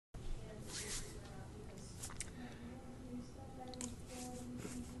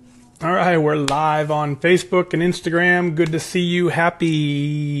All right, we're live on Facebook and Instagram. Good to see you.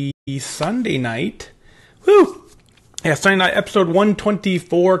 Happy Sunday night. Woo! Yeah, Sunday night, episode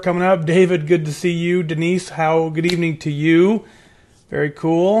 124 coming up. David, good to see you. Denise, good evening to you. Very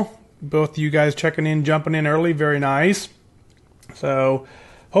cool. Both of you guys checking in, jumping in early. Very nice. So,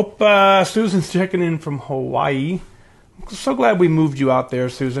 hope Susan's checking in from Hawaii. I'm so glad we moved you out there,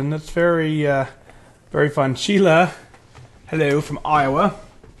 Susan. That's very, very fun. Sheila, hello from Iowa.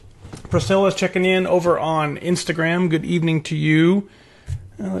 Priscilla's checking in over on Instagram. Good evening to you.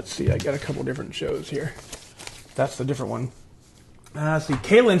 Let's see, I got a couple different shows here. That's the different one. Let's see,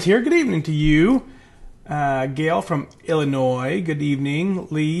 Kaylin's here. Good evening to you. Gail from Illinois. Good evening.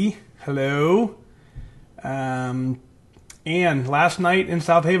 Lee, hello. And last night in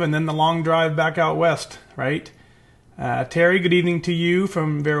South Haven, then the long drive back out west, right? Terry, good evening to you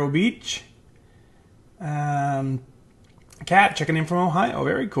from Vero Beach. Kat checking in from Ohio.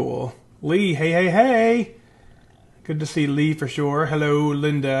 Very cool. Lee, hey. Good to see Lee for sure. Hello,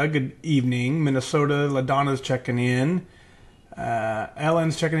 Linda. Good evening. Minnesota, LaDonna's checking in.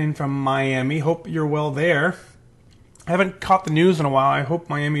 Ellen's checking in from Miami. Hope you're well there. I haven't caught the news in a while. I hope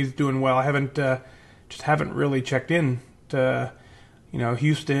Miami's doing well. I haven't really checked in to,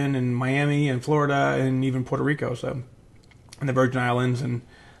 Houston and Miami and Florida and even Puerto Rico, so, and the Virgin Islands and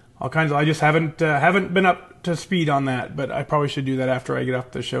all kinds of. I just haven't been up to speed on that, but I probably should do that after I get off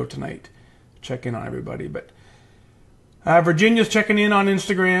the show tonight. Check in on everybody. But Virginia's checking in on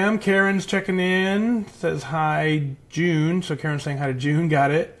Instagram. Karen's checking in. Says hi, June. So Karen's saying hi to June. Got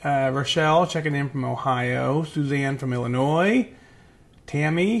it. Rochelle checking in from Ohio. Suzanne from Illinois.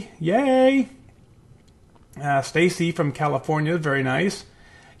 Tammy, yay. Stacy from California. Very nice.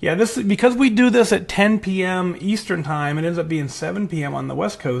 Yeah, this is because we do this at 10 p.m. Eastern time. It ends up being 7 p.m. on the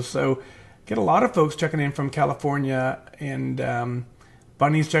West Coast. So get a lot of folks checking in from California, and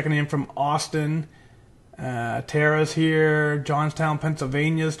Bunny's checking in from Austin. Tara's here. Johnstown,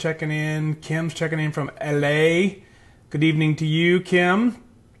 Pennsylvania's checking in. Kim's checking in from LA. Good evening to you, Kim.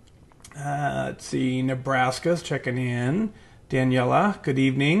 Let's see. Nebraska's checking in. Daniela, good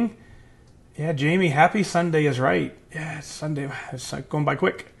evening. Yeah, Jamie, happy Sunday is right. Yeah, it's Sunday. It's going by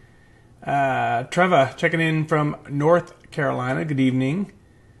quick. Treva checking in from North Carolina. Good evening.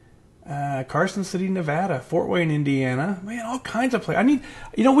 Carson City, Nevada. Fort Wayne, Indiana. Man, all kinds of places.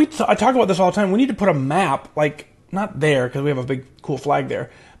 I talk about this all the time. We need to put a map, not there because we have a big cool flag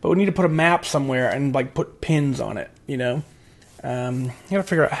there, but we need to put a map somewhere and put pins on it. You gotta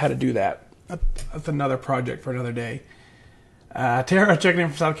figure out how to do that. That's another project for another day. Tara checking in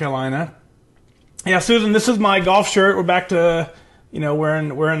from South Carolina. Yeah, Susan, this is my golf shirt. We're back to,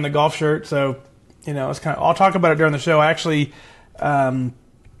 wearing the golf shirt. So, it's kind of, I'll talk about it during the show. Actually,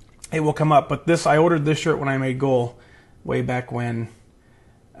 it will come up. But I ordered this shirt when I made goal way back when.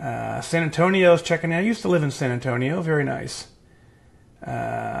 San Antonio's checking in. I used to live in San Antonio. Very nice.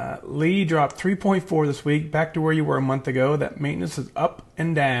 Lee dropped 3.4 this week. Back to where you were a month ago. That maintenance is up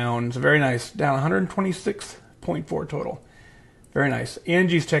and down. It's very nice. Down 126.4 total. Very nice.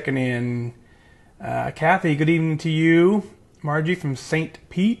 Angie's checking in. Kathy, good evening to you. Margie from St.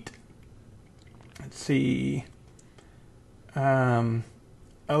 Pete. Let's see.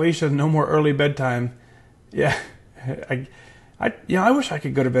 Alicia, no more early bedtime. Yeah, I wish I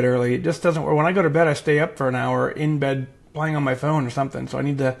could go to bed early. It just doesn't work. When I go to bed, I stay up for an hour in bed playing on my phone or something. So I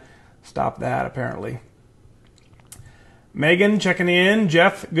need to stop that, apparently. Megan checking in.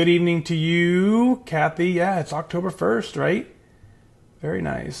 Jeff, good evening to you. Kathy, yeah, it's October 1st, right? Very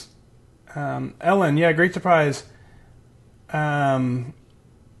nice. Ellen, yeah, great surprise. Yeah,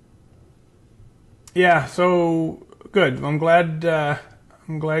 so good. I'm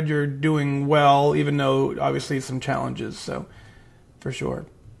glad you're doing well, even though obviously some challenges. So, for sure.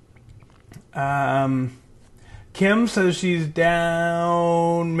 Kim says she's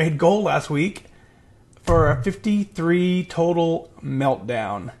made goal last week for a 53 total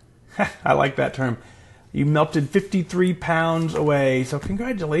meltdown. I like that term. You melted 53 pounds away. So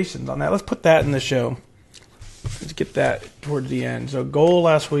congratulations on that. Let's put that in the show. Let's get that towards the end. So goal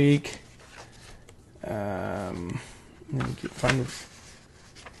last week. I'm going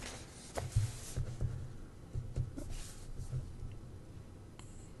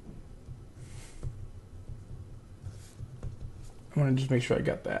to just make sure I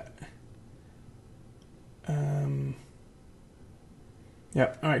got that.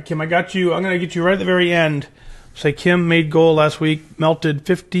 Yeah, all right, Kim, I got you. I'm going to get you right at the very end. Say Kim made goal last week, melted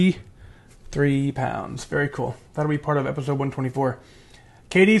 53 pounds. Very cool. That'll be part of episode 124.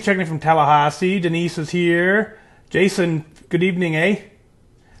 Katie's checking in from Tallahassee. Denise is here. Jason, good evening, eh?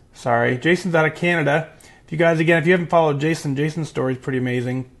 Sorry, Jason's out of Canada. If you guys, again, if you haven't followed Jason, Jason's story is pretty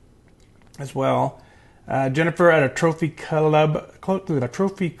amazing. as well. Jennifer at a Trophy Club,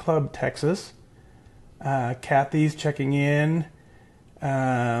 Texas. Kathy's checking in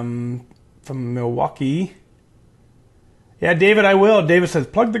from Milwaukee. Yeah, David, I will. David says,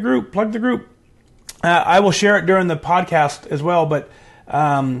 plug the group. I will share it during the podcast as well, but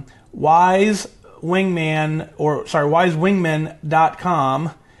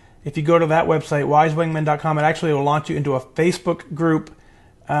WYSWingman.com. If you go to that website, WYSWingman.com, it actually will launch you into a Facebook group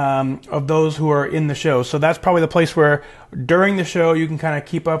of those who are in the show. So that's probably the place where during the show you can kind of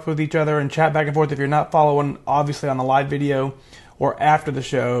keep up with each other and chat back and forth if you're not following, obviously, on the live video or after the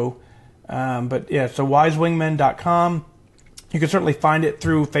show. But yeah, so WYSWingman.com. You can certainly find it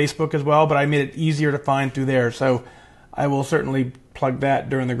through Facebook as well, but I made it easier to find through there. So I will certainly plug that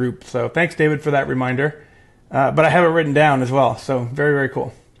during the group. So thanks, David, for that reminder. But I have it written down as well. So very, very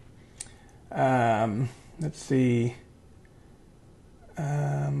cool. Let's see.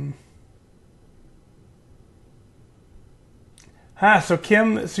 So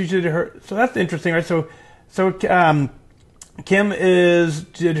Kim, so that's interesting, right? So Kim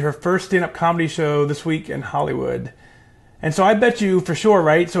did her first stand-up comedy show this week in Hollywood. And so I bet you for sure,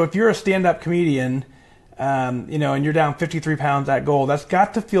 right? So if you're a stand-up comedian, and you're down 53 pounds at goal, that's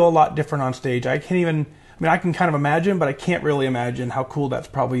got to feel a lot different on stage. I can kind of imagine, but I can't really imagine how cool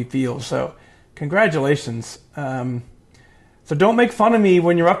that probably feels. So congratulations. So don't make fun of me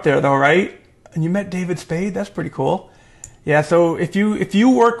when you're up there though, right? And you met David Spade, that's pretty cool. Yeah, so if you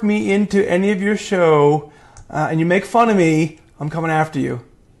work me into any of your show, and you make fun of me, I'm coming after you.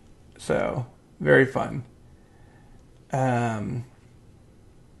 So, very fun. All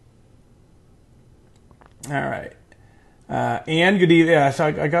right. Anne, good evening. Yeah, so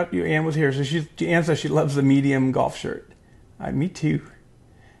I got you. Anne was here. So Anne says she loves the medium golf shirt. Me too.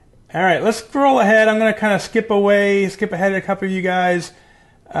 All right, let's scroll ahead. I'm going to kind of skip ahead a couple of you guys.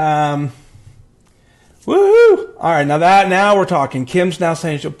 Woohoo! All right, now we're talking. Kim's now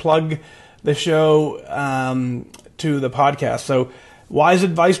saying she'll plug the show to the podcast. So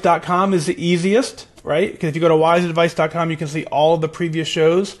WhysAdvice.com is the easiest, right? Because if you go to WhysAdvice.com, you can see all of the previous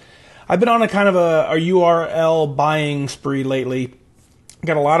shows. I've been on a kind of a URL buying spree lately.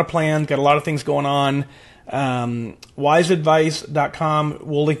 Got a lot of plans, got a lot of things going on. WhysAdvice.com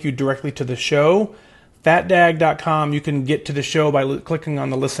will link you directly to the show. FatDag.com, you can get to the show by clicking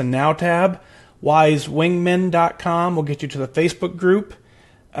on the Listen Now tab. WYSWingman.com will get you to the Facebook group.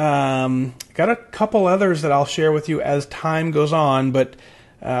 Got a couple others that I'll share with you as time goes on, but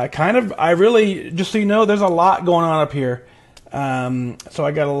I really, just so you know, there's a lot going on up here. So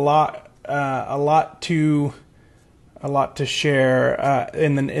I got a lot to share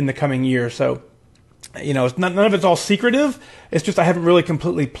in the coming year. So it's none of it's all secretive. It's just I haven't really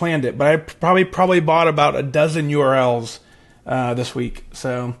completely planned it, but I probably bought about a dozen URLs this week.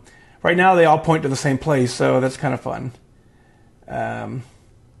 So right now they all point to the same place, so that's kind of fun.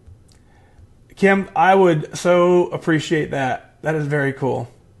 Kim, I would so appreciate that. That is very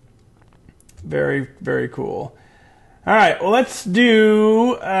cool. Very, very cool. All right, well, let's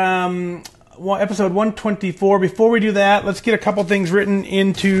do episode 124. Before we do that, let's get a couple things written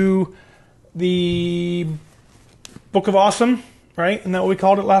into the Book of Awesome, right? Isn't that what we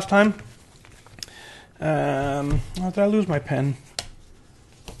called it last time? Did I lose my pen?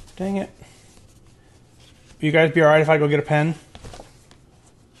 Dang it. You guys be all right if I go get a pen?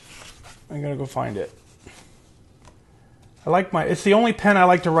 I gotta go find it. It's the only pen I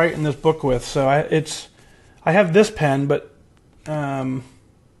like to write in this book with, so I have this pen, but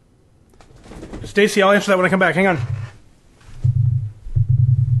Stacy, I'll answer that when I come back. Hang on.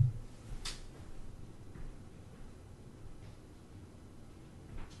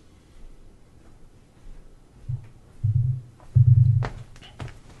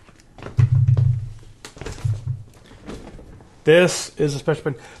 This is a special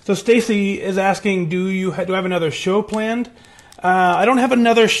pen. So Stacy is asking, do I have another show planned? I don't have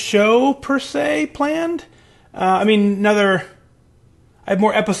another show per se planned. I have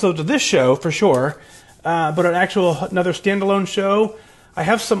more episodes of this show for sure, but another standalone show. I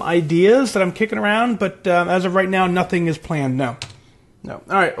have some ideas that I'm kicking around, but as of right now, nothing is planned. No. All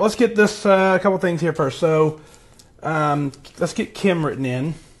right, let's get this a couple things here first. So let's get Kim written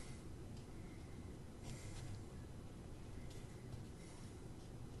in.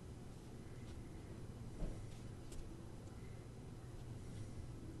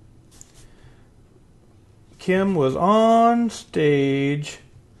 Kim was on stage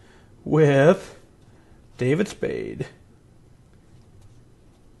with David Spade.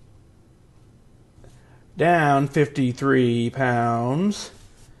 Down 53 pounds.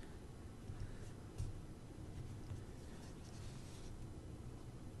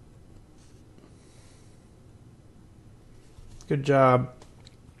 Good job.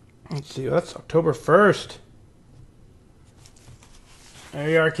 Let's see. That's October 1st. There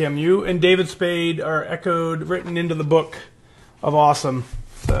you are, Kim. You and David Spade are written into the book of awesome.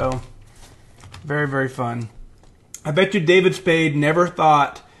 So, very, very fun. I bet you David Spade never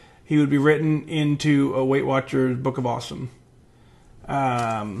thought he would be written into a Weight Watchers Book of Awesome.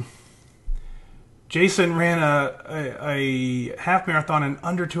 Jason ran a half marathon in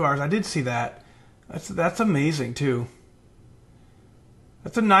under 2 hours. I did see that. That's amazing too.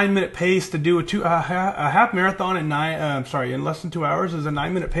 That's a 9-minute pace to do a half marathon in in less than 2 hours is a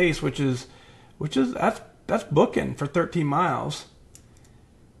 9-minute pace, which is that's booking for 13 miles.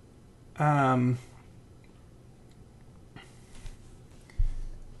 So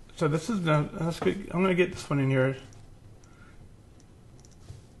that's good. I'm gonna get this one in here.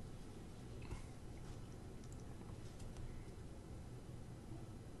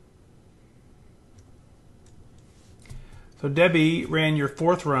 So Debbie ran your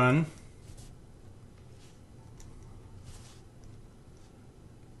 4th run.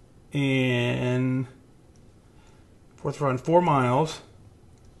 And 4th run, 4 miles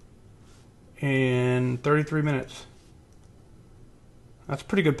in 33 minutes. That's a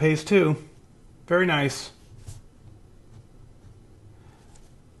pretty good pace too. Very nice.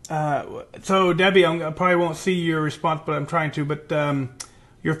 So Debbie, I probably won't see your response, but I'm trying to. But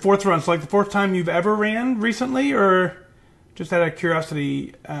your 4th run, so like the 4th time you've ever ran recently, or just out of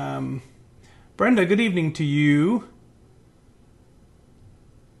curiosity? Brenda, good evening to you.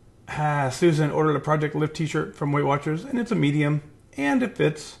 Susan ordered a Project Lift t-shirt from Weight Watchers, and it's a medium, and it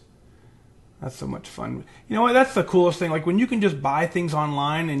fits. That's so much fun. You know what? That's the coolest thing. Like when you can just buy things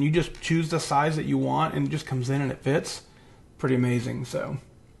online and you just choose the size that you want and it just comes in and it fits. Pretty amazing. So,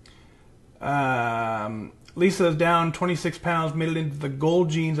 Lisa's down 26 pounds, made it into the gold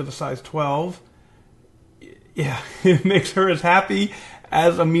jeans of a size 12. Yeah, it makes her as happy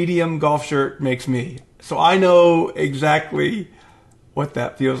as a medium golf shirt makes me. So I know exactly what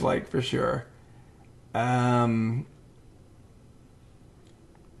that feels like for sure. Yeah,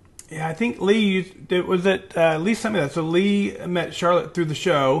 I think Lee sent me that. So Lee met Charlotte through the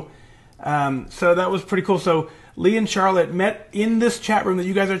show. So that was pretty cool. So Lee and Charlotte met in this chat room that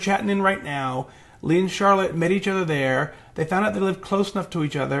you guys are chatting in right now. Lee and Charlotte met each other there. They found out they lived close enough to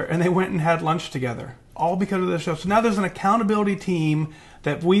each other, and they went and had lunch together, all because of the show. So now there's an accountability team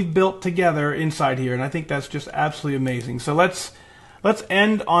that we've built together inside here, and I think that's just absolutely amazing. So let's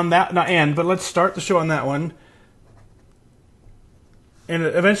end on that, not end, but let's start the show on that one. And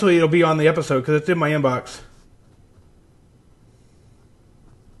eventually it'll be on the episode because it's in my inbox.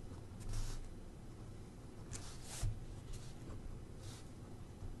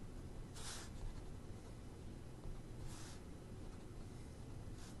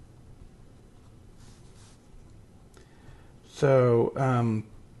 So,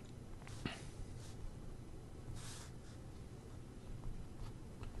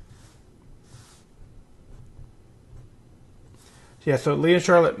 yeah, so Lee and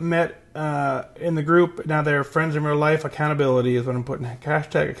Charlotte met in the group. Now they're friends in real life. Accountability is what I'm putting.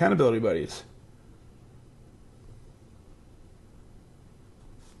 Hashtag accountability buddies.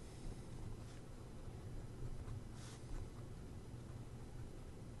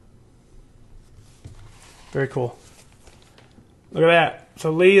 Very cool. Look at that.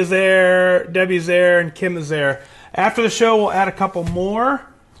 So Lee is there, Debbie's there, and Kim is there. After the show, we'll add a couple more.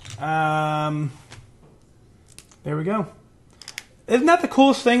 There we go. Isn't that the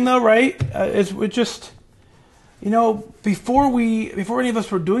coolest thing, though, right? It's just, you know, before any of us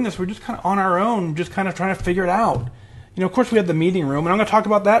were doing this, we're just kind of on our own, just kind of trying to figure it out. You know, of course, we had the meeting room, and I'm going to talk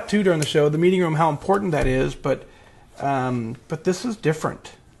about that too during the show. The meeting room, how important that is, but this is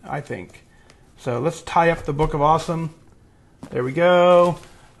different, I think. So let's tie up the Book of Awesome. There we go.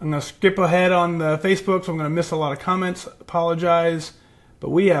 I'm going to skip ahead on the Facebook, so I'm going to miss a lot of comments. Apologize, but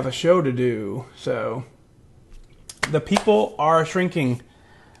we have a show to do. So the people are shrinking.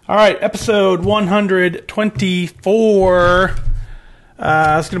 All right, episode 124.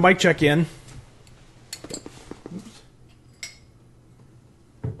 Let's get a mic check in. Oops.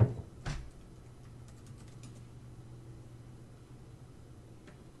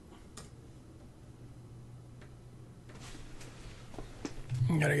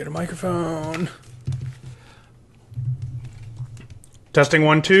 Gotta get a microphone. Testing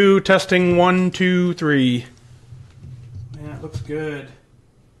 1 2. Testing 1 2 3. Man, it looks good.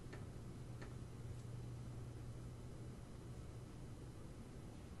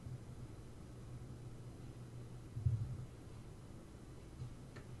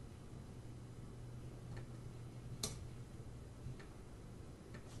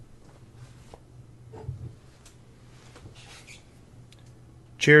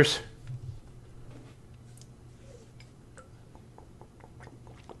 Cheers.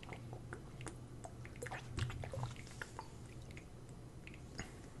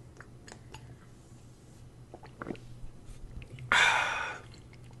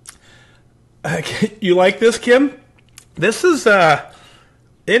 You like this, Kim? This is, it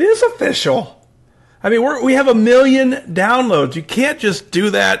is official. I mean, we have 1 million downloads. You can't just do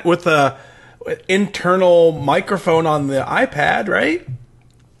that with a internal microphone on the iPad, right?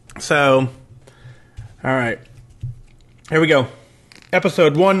 So, all right. Here we go.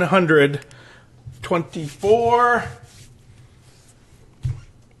 Episode 124.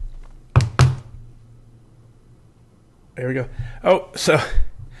 There we go. Oh, so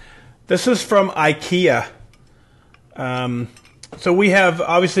this is from IKEA. So we have,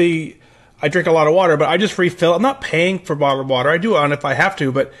 obviously, I drink a lot of water, but I just refill. I'm not paying for bottled water. I do it if I have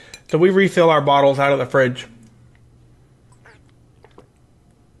to, but so we refill our bottles out of the fridge.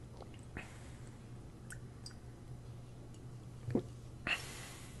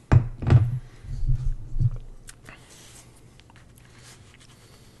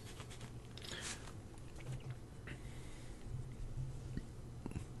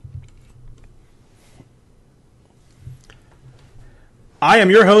 I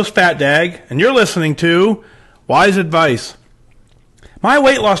am your host, FatDag, and you're listening to WhysAdvice. My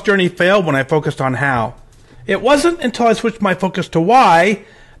weight loss journey failed when I focused on how. It wasn't until I switched my focus to why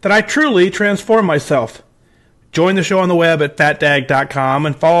that I truly transformed myself. Join the show on the web at FatDag.com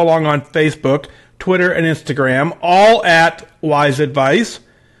and follow along on Facebook, Twitter, and Instagram, all at WhysAdvice.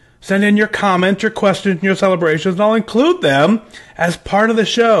 Send in your comments, your questions, and your celebrations, and I'll include them as part of the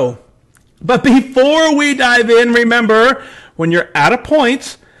show. But before we dive in, remember, when you're out of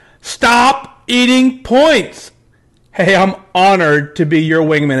points, stop eating points. Hey, I'm honored to be your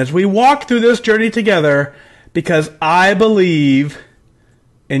wingman as we walk through this journey together because I believe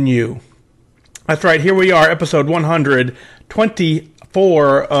in you. That's right. Here we are, episode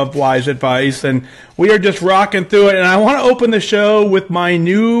 124 of WhysAdvice, and we are just rocking through it. And I want to open the show with my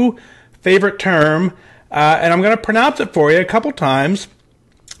new favorite term, and I'm going to pronounce it for you a couple times.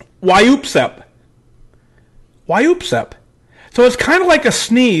 WYOOPSEP. WYOOPSEP. So it's kind of like a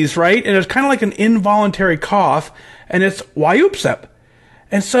sneeze, right? And it's kind of like an involuntary cough, and it's WYOOPSEP.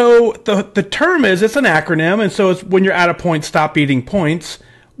 And so the term is, it's an acronym, and so it's when you're out of points, stop eating points,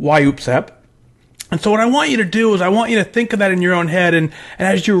 WYOOPSEP. And so what I want you to do is I want you to think of that in your own head, and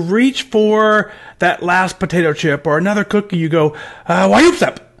as you reach for that last potato chip or another cookie, you go,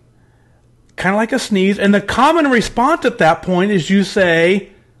 WYOOPSEP. Kind of like a sneeze. And the common response at that point is you say,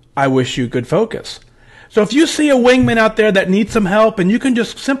 I wish you good focus. So if you see a wingman out there that needs some help, and you can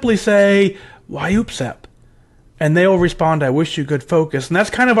just simply say, WYOOPSEP, and they will respond, I wish you good focus. And that's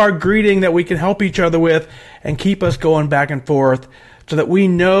kind of our greeting that we can help each other with and keep us going back and forth so that we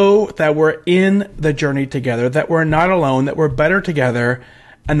know that we're in the journey together, that we're not alone, that we're better together,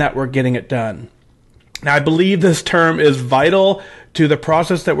 and that we're getting it done. Now, I believe this term is vital to the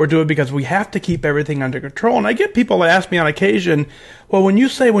process that we're doing because we have to keep everything under control. And I get people that ask me on occasion, well, when you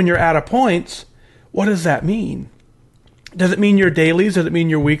say when you're out of points, what does that mean? Does it mean your dailies? Does it mean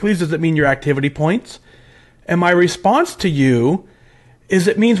your weeklies? Does it mean your activity points? And my response to you is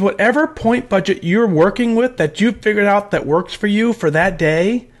it means whatever point budget you're working with that you've figured out that works for you for that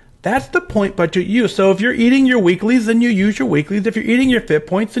day, that's the point budget you use. So if you're eating your weeklies, then you use your weeklies. If you're eating your fit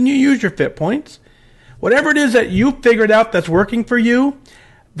points, then you use your fit points. Whatever it is that you figured out that's working for you,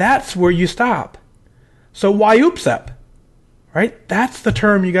 that's where you stop. So WYOOPSEP, right? That's the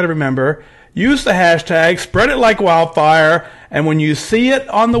term you got to remember. Use the hashtag, spread it like wildfire, and when you see it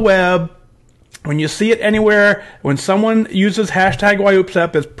on the web, when you see it anywhere, when someone uses hashtag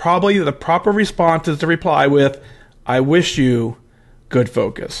WYOOPSEP, it's probably the proper response is to reply with, I wish you good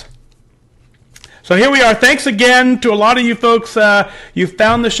focus. So here we are. Thanks again to a lot of you folks. You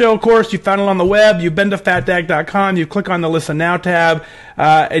found the show, of course. You found it on the web. You've been to FatDag.com. You click on the Listen Now tab,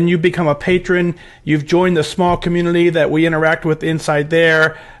 and you become a patron. You've joined the small community that we interact with inside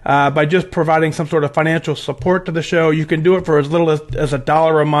there by just providing some sort of financial support to the show. You can do it for as little as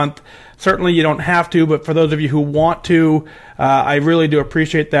 $1 a month. Certainly you don't have to, but for those of you who want to, I really do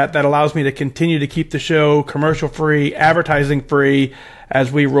appreciate that. That allows me to continue to keep the show commercial-free, advertising-free, as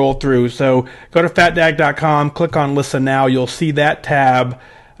we roll through. So go to fatdag.com, click on Listen Now. You'll see that tab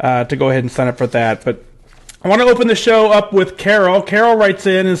to go ahead and sign up for that. But I want to open the show up with Carol. Carol writes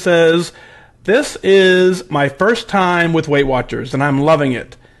in and says, this is my first time with Weight Watchers, and I'm loving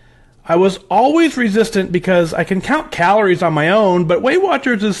it. I was always resistant because I can count calories on my own, but Weight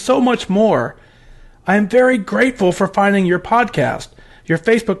Watchers is so much more. I am very grateful for finding your podcast, your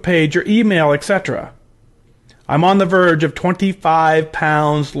Facebook page, your email, etc. I'm on the verge of 25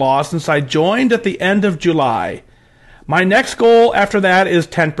 pounds lost since I joined at the end of July. My next goal after that is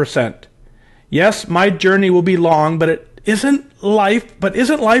 10%. Yes, my journey will be long, but isn't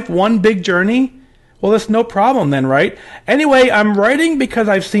life one big journey? Well, that's no problem then, right? Anyway, I'm writing because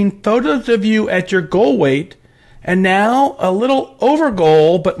I've seen photos of you at your goal weight and now a little over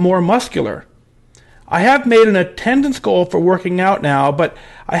goal, but more muscular. I have made an attendance goal for working out now, but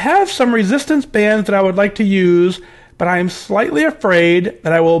I have some resistance bands that I would like to use, but I am slightly afraid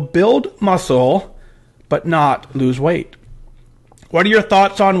that I will build muscle, but not lose weight. What are your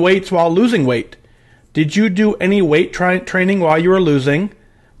thoughts on weights while losing weight? Did you do any weight training while you were losing?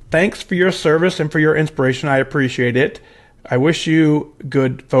 Thanks for your service and for your inspiration. I appreciate it. I wish you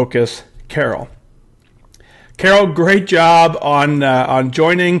good focus, Carol. Carol, great job on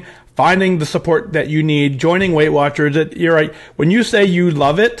joining, finding the support that you need, joining Weight Watchers. You're right. When you say you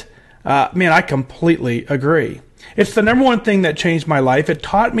love it, man, I completely agree. It's the number one thing that changed my life. It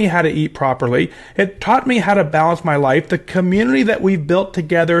taught me how to eat properly. It taught me how to balance my life. The community that we've built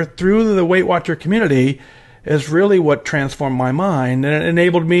together through the Weight Watcher community is really what transformed my mind, and it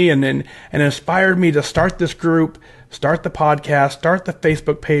enabled me and inspired me to start this group, start the podcast, start the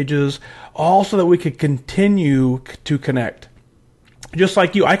Facebook pages, all so that we could continue to connect. Just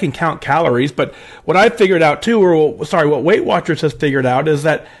like you, I can count calories, but what I've figured out too, what Weight Watchers has figured out is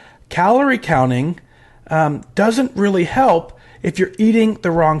that calorie counting doesn't really help if you're eating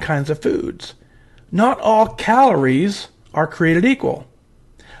the wrong kinds of foods. Not all calories are created equal.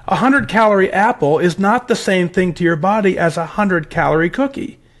 A 100-calorie apple is not the same thing to your body as a 100-calorie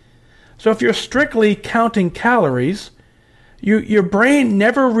cookie. So if you're strictly counting calories, your brain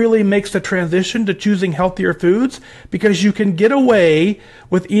never really makes the transition to choosing healthier foods because you can get away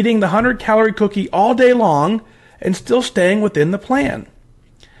with eating the 100-calorie cookie all day long and still staying within the plan.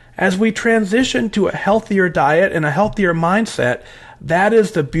 As we transition to a healthier diet and a healthier mindset, that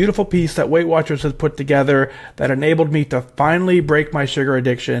is the beautiful piece that Weight Watchers has put together that enabled me to finally break my sugar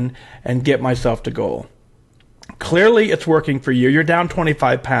addiction and get myself to goal. Clearly, it's working for you. You're down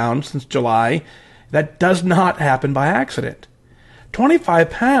 25 pounds since July. That does not happen by accident.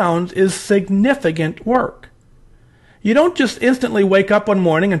 25 pounds is significant work. You don't just instantly wake up one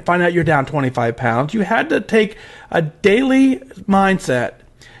morning and find out you're down 25 pounds. You had to take a daily mindset.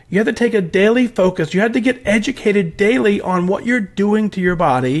 You had to take a daily focus. You had to get educated daily on what you're doing to your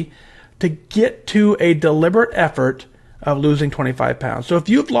body to get to a deliberate effort of losing 25 pounds. So if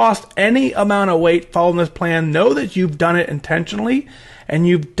you've lost any amount of weight following this plan, know that you've done it intentionally, and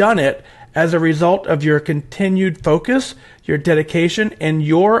you've done it as a result of your continued focus, your dedication, and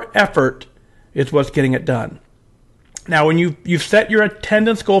your effort is what's getting it done. Now, when you've set your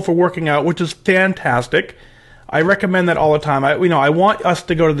attendance goal for working out, which is fantastic, I recommend that all the time. I want us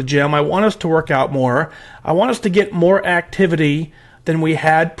to go to the gym. I want us to work out more. I want us to get more activity than we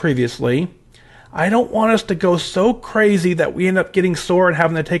had previously. I don't want us to go so crazy that we end up getting sore and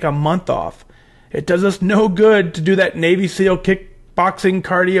having to take a month off. It does us no good to do that Navy SEAL kickboxing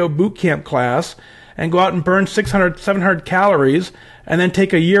cardio boot camp class and go out and burn 600, 700 calories and then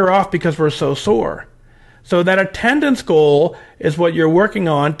take a year off because we're so sore. So that attendance goal is what you're working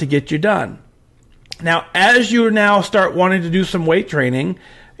on to get you done. Now, as you now start wanting to do some weight training,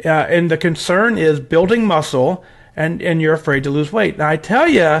 and the concern is building muscle, and you're afraid to lose weight. Now, I tell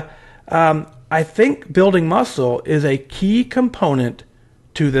you, I think building muscle is a key component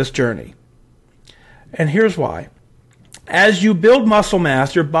to this journey. And here's why. As you build muscle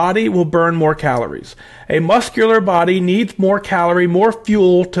mass, your body will burn more calories. A muscular body needs more calorie, more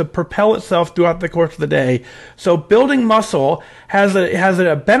fuel to propel itself throughout the course of the day. So building muscle has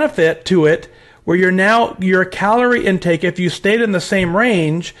a benefit to it where your calorie intake, if you stayed in the same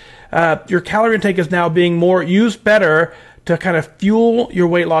range, your calorie intake is now being used better to kind of fuel your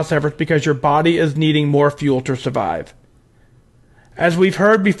weight loss efforts because your body is needing more fuel to survive. As we've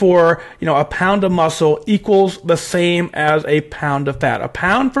heard before, a pound of muscle equals the same as a pound of fat. A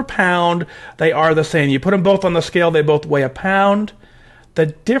pound for pound, they are the same. You put them both on the scale, they both weigh a pound. The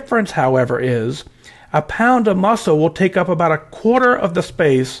difference, however, is a pound of muscle will take up about a quarter of the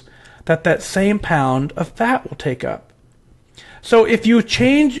space that same pound of fat will take up. So if your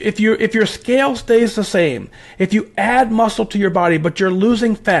scale stays the same, if you add muscle to your body but you're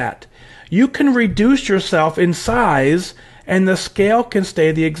losing fat, you can reduce yourself in size and the scale can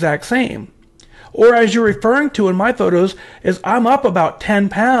stay the exact same. Or as you're referring to in my photos, is I'm up about 10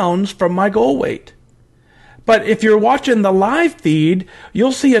 pounds from my goal weight. But if you're watching the live feed,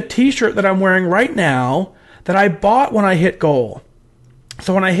 you'll see a t-shirt that I'm wearing right now that I bought when I hit goal.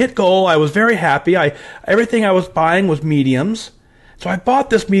 So when I hit goal, I was very happy. Everything I was buying was mediums. So I bought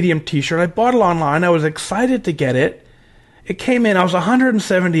this medium t-shirt. I bought it online. I was excited to get it. It came in. I was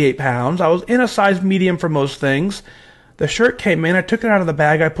 178 pounds. I was in a size medium for most things. The shirt came in. I took it out of the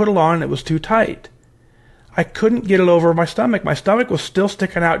bag. I put it on, and it was too tight. I couldn't get it over my stomach. My stomach was still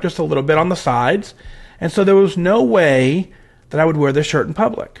sticking out just a little bit on the sides, and so there was no way that I would wear this shirt in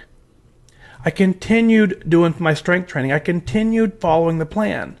public. I continued doing my strength training. I continued following the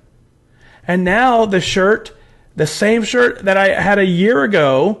plan. And now the shirt, the same shirt that I had a year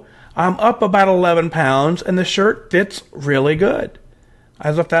ago, I'm up about 11 pounds, and the shirt fits really good.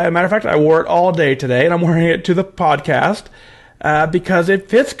 As a matter of fact, I wore it all day today, and I'm wearing it to the podcast because it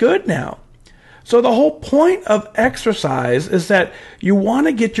fits good now. So the whole point of exercise is that you want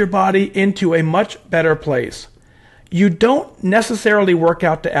to get your body into a much better place. You don't necessarily work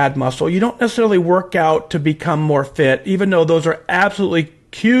out to add muscle. You don't necessarily work out to become more fit, even though those are absolutely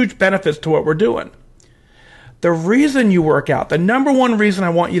huge benefits to what we're doing. The reason you work out, the number one reason I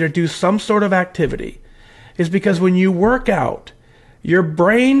want you to do some sort of activity, is because when you work out, your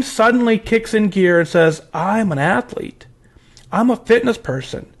brain suddenly kicks in gear and says, I'm an athlete. I'm a fitness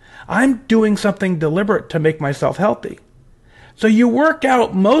person. I'm doing something deliberate to make myself healthy. So you work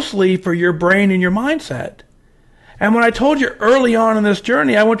out mostly for your brain and your mindset. And when I told you early on in this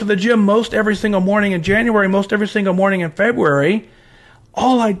journey, I went to the gym most every single morning in January, most every single morning in February,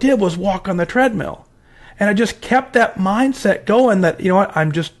 all I did was walk on the treadmill. And I just kept that mindset going that, you know what,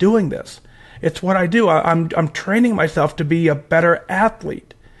 I'm just doing this. It's what I do. I'm training myself to be a better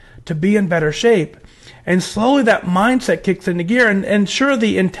athlete, to be in better shape. And slowly that mindset kicks into gear. And sure,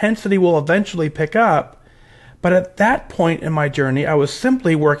 the intensity will eventually pick up. But at that point in my journey, I was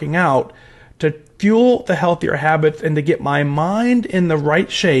simply working out to fuel the healthier habits and to get my mind in the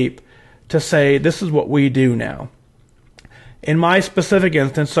right shape to say, this is what we do now. In my specific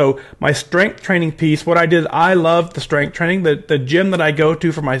instance, so my strength training piece, what I did, I loved the strength training. The gym that I go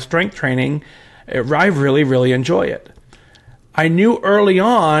to for my strength training, I really, really enjoy it. I knew early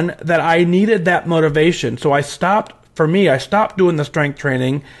on that I needed that motivation. So I stopped doing the strength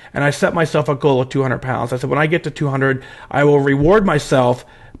training and I set myself a goal of 200 pounds. I said, when I get to 200, I will reward myself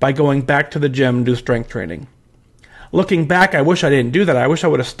by going back to the gym and do strength training. Looking back, I wish I didn't do that. I wish I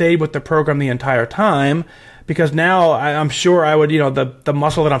would have stayed with the program the entire time, because now I'm sure I would, the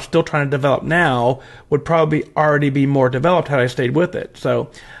muscle that I'm still trying to develop now would probably already be more developed had I stayed with it.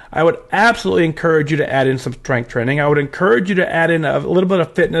 So I would absolutely encourage you to add in some strength training. I would encourage you to add in a little bit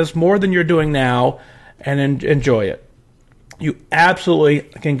of fitness, more than you're doing now, and enjoy it. You absolutely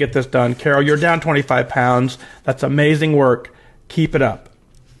can get this done. Carol, you're down 25 pounds. That's amazing work. Keep it up.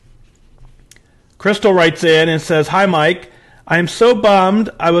 Kristel writes in and says, hi, Mike. I am so bummed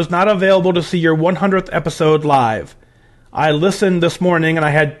I was not available to see your 100th episode live. I listened this morning and I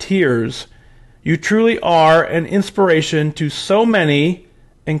had tears. You truly are an inspiration to so many,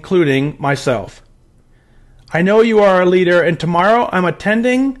 including myself. I know you are a leader, and tomorrow I'm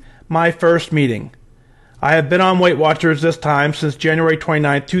attending my first meeting. I have been on Weight Watchers this time since January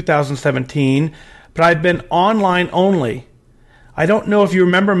 29, 2017, but I've been online only. I don't know if you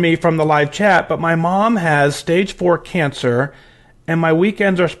remember me from the live chat, but my mom has stage 4 cancer, and my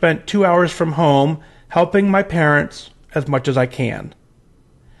weekends are spent 2 hours from home helping my parents as much as I can.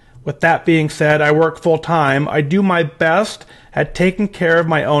 With that being said, I work full-time. I do my best at taking care of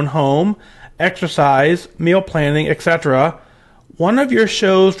my own home, exercise, meal planning, etc. One of your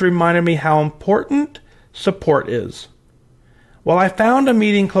shows reminded me how important support is. Well, I found a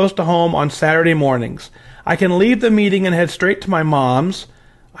meeting close to home on Saturday mornings. I can leave the meeting and head straight to my mom's.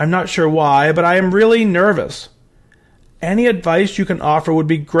 I'm not sure why, but I am really nervous. Any advice you can offer would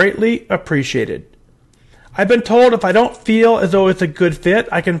be greatly appreciated. I've been told if I don't feel as though it's a good fit,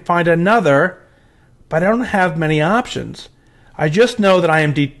 I can find another, but I don't have many options. I just know that I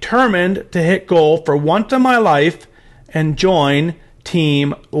am determined to hit goal for once in my life and join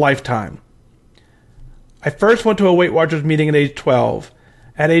Team Lifetime. I first went to a Weight Watchers meeting at age 12.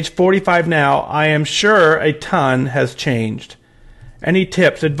 At age 45 now, I am sure a ton has changed. Any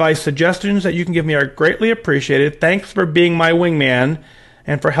tips, advice, suggestions that you can give me are greatly appreciated. Thanks for being my wingman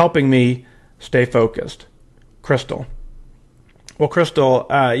and for helping me stay focused. Kristel. Well, Kristel,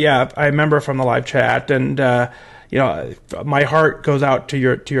 I remember from the live chat, and my heart goes out to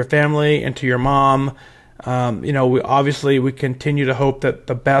your family and to your mom. We continue to hope that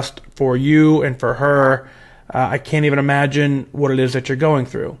the best for you and for her. I can't even imagine what it is that you're going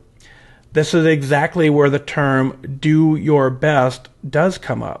through. This is exactly where the term do your best does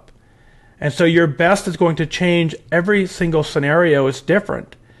come up. And so your best is going to change. Every single scenario is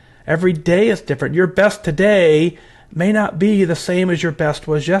different. Every day is different. Your best today may not be the same as your best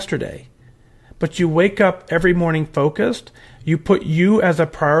was yesterday. but you wake up every morning focused. You put you as a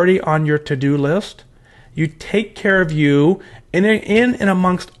priority on your to-do list. You take care of you, and in and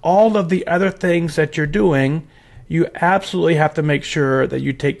amongst all of the other things that you're doing, you absolutely have to make sure that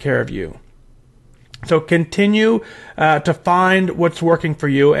you take care of you. So continue to find what's working for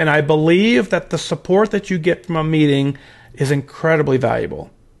you, and I believe that the support that you get from a meeting is incredibly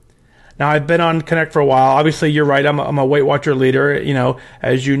valuable. Now, I've been on Connect for a while. Obviously, you're right. I'm a Weight Watcher leader,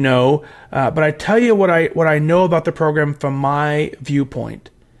 as you know. But I tell you what I know about the program from my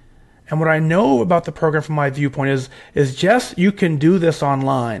viewpoint. And what I know about the program from my viewpoint is yes, you can do this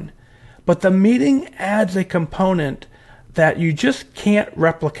online. But the meeting adds a component that you just can't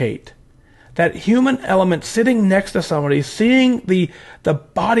replicate. That human element, sitting next to somebody, seeing the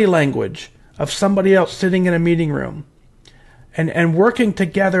body language of somebody else sitting in a meeting room, and working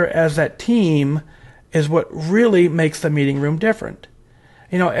together as that team is what really makes the meeting room different.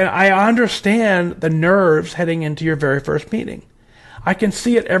 And I understand the nerves heading into your very first meeting. I can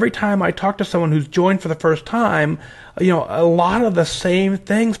see it every time I talk to someone who's joined for the first time. A lot of the same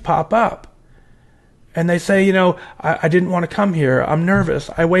things pop up. And they say, I didn't want to come here. I'm nervous.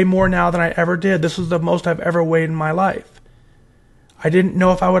 I weigh more now than I ever did. This is the most I've ever weighed in my life. I didn't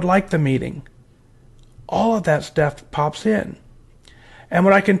know if I would like the meeting. All of that stuff pops in. And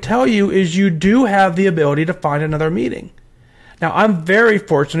what I can tell you is you do have the ability to find another meeting. Now, I'm very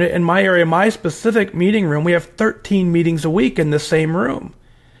fortunate in my area, my specific meeting room, we have 13 meetings a week in the same room.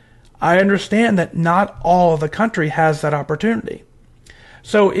 I understand that not all of the country has that opportunity.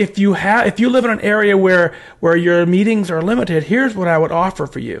 So if you live in an area where your meetings are limited, here's what I would offer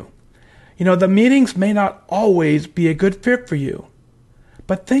for you. The meetings may not always be a good fit for you.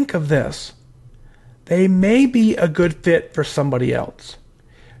 But think of this. They may be a good fit for somebody else.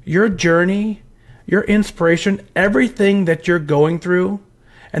 Your journey, your inspiration, everything that you're going through,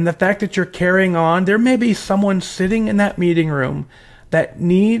 and the fact that you're carrying on, there may be someone sitting in that meeting room that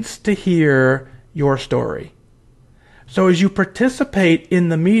needs to hear your story. So as you participate in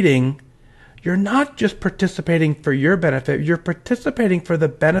the meeting, you're not just participating for your benefit, you're participating for the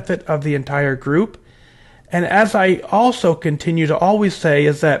benefit of the entire group. And as I also continue to always say,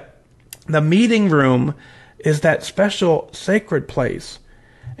 is that the meeting room is that special sacred place.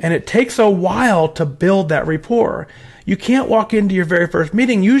 And it takes a while to build that rapport. You can't walk into your very first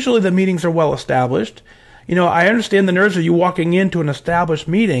meeting. Usually the meetings are well established. I understand the nerves of you walking into an established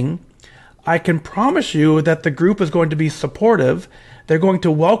meeting. I can promise you that the group is going to be supportive. They're going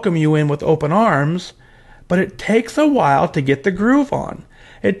to welcome you in with open arms. But it takes a while to get the groove on.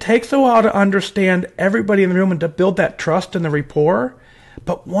 It takes a while to understand everybody in the room and to build that trust and the rapport.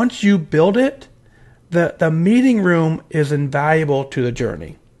 But once you build it, the meeting room is invaluable to the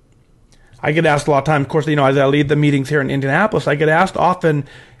journey. I get asked a lot of times, of course, as I lead the meetings here in Indianapolis, I get asked often,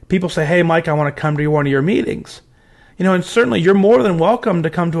 people say, hey, Mike, I want to come to one of your meetings. And certainly you're more than welcome to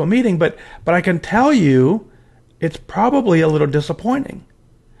come to a meeting, but I can tell you it's probably a little disappointing.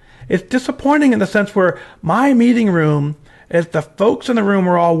 It's disappointing in the sense where my meeting room is the folks in the room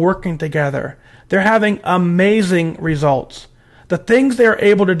are all working together. They're having amazing results. The things they're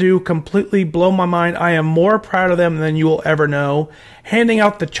able to do completely blow my mind. I am more proud of them than you will ever know. Handing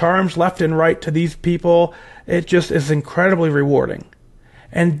out the charms left and right to these people, it just is incredibly rewarding.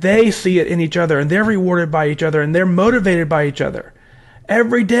 And they see it in each other, and they're rewarded by each other, and they're motivated by each other.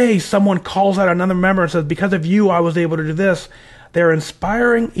 Every day someone calls out another member and says, because of you, I was able to do this. They're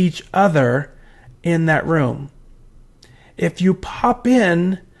inspiring each other in that room. If you pop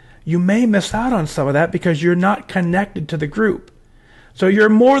in, you may miss out on some of that because you're not connected to the group. So you're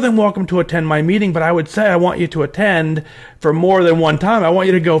more than welcome to attend my meeting, but I would say I want you to attend for more than one time. I want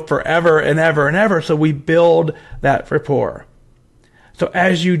you to go forever and ever and ever so we build that rapport. So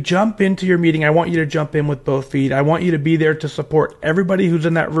as you jump into your meeting, I want you to jump in with both feet. I want you to be there to support everybody who's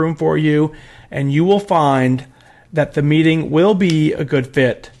in that room for you, and you will find that the meeting will be a good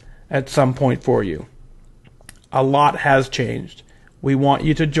fit at some point for you. A lot has changed. We want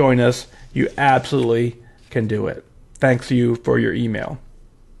you to join us. You absolutely can do it. Thanks you for your email.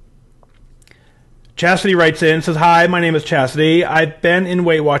 Chastity writes in and says, hi, my name is Chastity. I've been in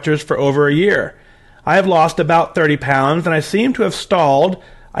Weight Watchers for over a year. I have lost about 30 pounds and I seem to have stalled.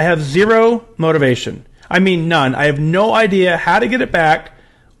 I have zero motivation. I mean none. I have no idea how to get it back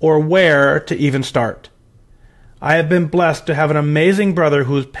or where to even start. I have been blessed to have an amazing brother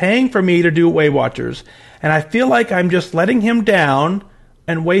who is paying for me to do Weight Watchers, and I feel like I'm just letting him down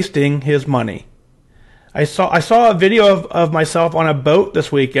and wasting his money. I saw a video of myself on a boat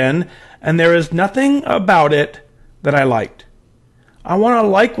this weekend, and there is nothing about it that I liked. I want to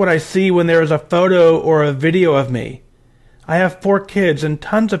like what I see when there is a photo or a video of me. I have 4 kids and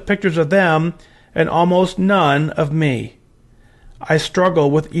tons of pictures of them, and almost none of me. I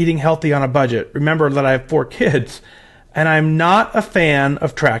struggle with eating healthy on a budget. Remember that I have 4 kids, and I'm not a fan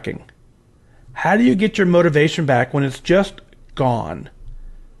of tracking. How do you get your motivation back when it's just gone?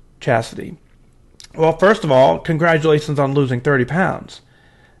 Chastity. Well, first of all, congratulations on losing 30 pounds.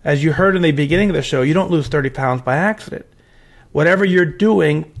 As you heard in the beginning of the show, you don't lose 30 pounds by accident. Whatever you're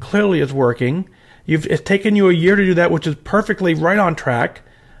doing clearly is working. It's taken you a year to do that, which is perfectly right on track.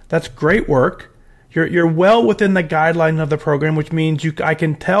 That's great work. You're well within the guideline of the program, which means I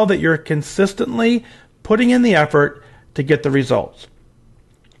can tell that you're consistently putting in the effort to get the results.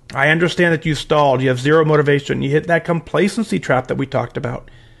 I understand that you stalled. You have zero motivation. You hit that complacency trap that we talked about.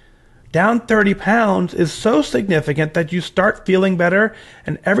 Down 30 pounds is so significant that you start feeling better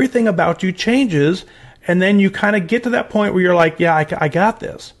and everything about you changes. And then you kind of get to that point where you're like, yeah, I got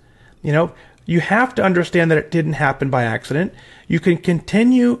this. You know, you have to understand that it didn't happen by accident. You can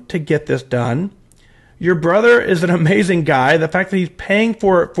continue to get this done. Your brother is an amazing guy. The fact that he's paying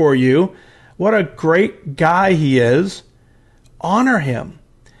for it for you, what a great guy he is. Honor him.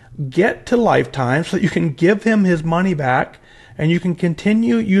 Get to lifetime so that you can give him his money back and you can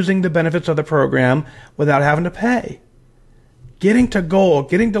continue using the benefits of the program without having to pay. Getting to goal,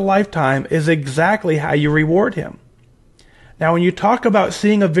 getting to lifetime is exactly how you reward him. Now, when you talk about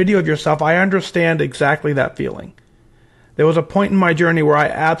seeing a video of yourself, I understand exactly that feeling. There was a point in my journey where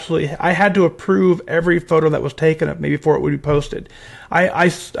I had to approve every photo that was taken of me before it would be posted. I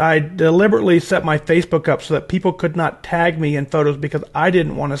deliberately set my Facebook up so that people could not tag me in photos because I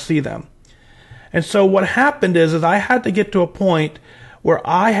didn't want to see them. And so what happened is I had to get to a point where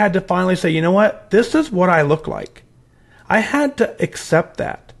I had to finally say, you know what? This is what I look like. I had to accept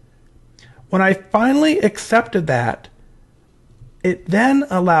that. When I finally accepted that, it then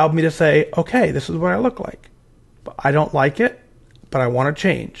allowed me to say, okay, this is what I look like. I don't like it, but I want to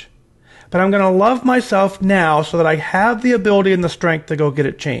change. But I'm going to love myself now so that I have the ability and the strength to go get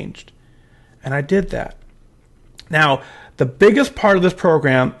it changed. And I did that. Now, the biggest part of this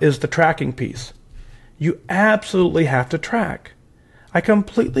program is the tracking piece. You absolutely have to track. I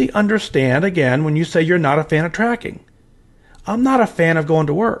completely understand, again, when you say you're not a fan of tracking. I'm not a fan of going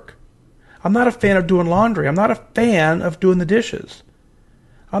to work. I'm not a fan of doing laundry. I'm not a fan of doing the dishes.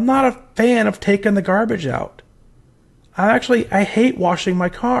 I'm not a fan of taking the garbage out. I hate washing my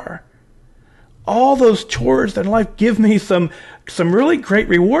car. All those chores in life give me some really great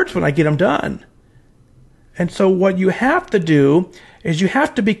rewards when I get them done. And so what you have to do is you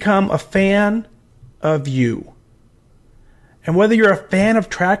have to become a fan of you. And whether you're a fan of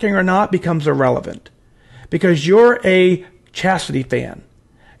tracking or not becomes irrelevant. Because you're a Chastity fan.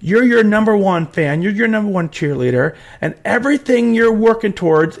 You're your number one fan. You're your number one cheerleader. And everything you're working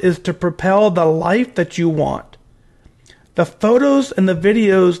towards is to propel the life that you want. The photos and the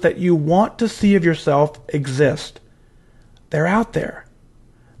videos that you want to see of yourself exist. They're out there.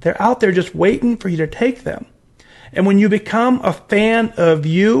 They're out there just waiting for you to take them. And when you become a fan of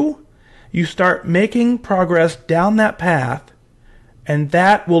you, you start making progress down that path, and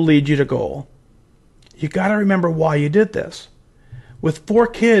that will lead you to goal. You got to remember why you did this. With 4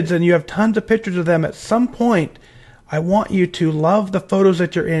 kids and you have tons of pictures of them, at some point, I want you to love the photos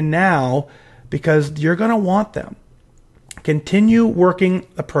that you're in now because you're going to want them. Continue working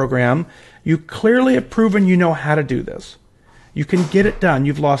the program. You clearly have proven you know how to do this. You can get it done.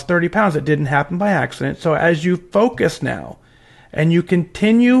 You've lost 30 pounds. It didn't happen by accident. So as you focus now and you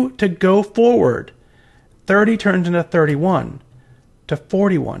continue to go forward, 30 turns into 31, to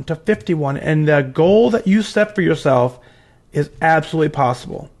 41, to 51. And the goal that you set for yourself is absolutely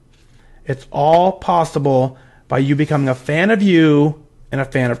possible. It's all possible by you becoming a fan of you and a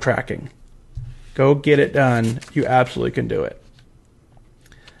fan of tracking. Go get it done. You absolutely can do it.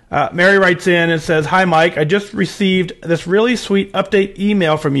 Mary writes in and says, "Hi, Mike. I just received this really sweet update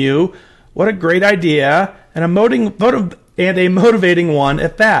email from you. What a great idea and a motivating one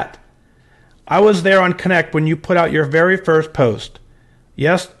at that. I was there on Connect when you put out your very first post.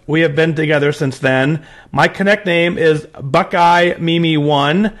 Yes, we have been together since then. My Connect name is Buckeye Mimi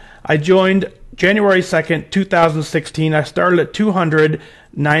 1. I joined January 2nd, 2016. I started at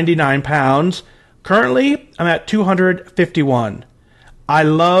 299 pounds. Currently, I'm at 251. I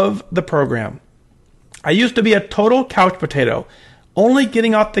love the program. I used to be a total couch potato, only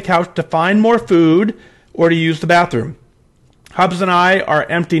getting off the couch to find more food or to use the bathroom. Hubs and I are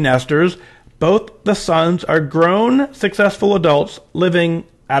empty nesters. Both the sons are grown, successful adults living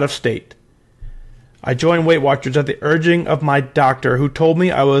out of state. I joined Weight Watchers at the urging of my doctor, who told me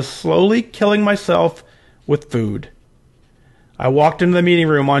I was slowly killing myself with food. I walked into the meeting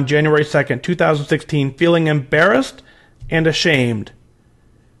room on January 2nd, 2016, feeling embarrassed and ashamed.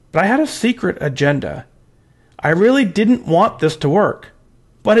 But I had a secret agenda. I really didn't want this to work.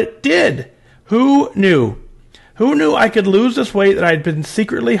 But it did. Who knew? Who knew I could lose this weight that I'd been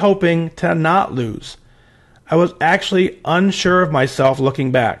secretly hoping to not lose? I was actually unsure of myself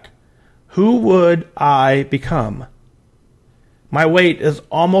looking back. Who would I become? My weight is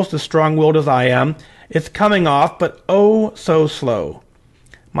almost as strong-willed as I am. It's coming off, but oh so slow.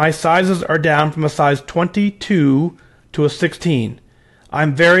 My sizes are down from a size 22 to a 16.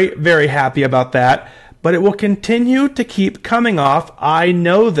 I'm very, very happy about that, but it will continue to keep coming off. I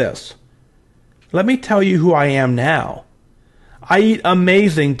know this. Let me tell you who I am now. I eat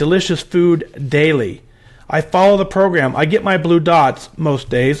amazing, delicious food daily. I follow the program. I get my blue dots most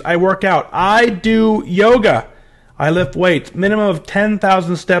days. I work out. I do yoga. I lift weights, minimum of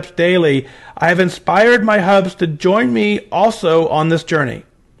 10,000 steps daily. I have inspired my hubs to join me also on this journey.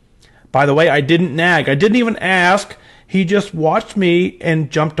 By the way, I didn't nag. I didn't even ask. He just watched me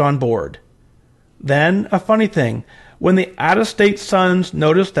and jumped on board. Then, a funny thing, when the out-of-state sons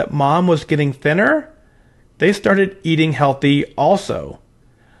noticed that mom was getting thinner, they started eating healthy also.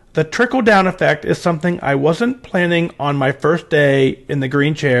 The trickle-down effect is something I wasn't planning on my first day in the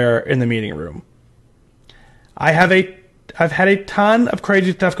green chair in the meeting room. I've had a ton of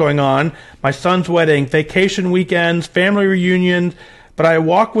crazy stuff going on. My son's wedding, vacation weekends, family reunions, but I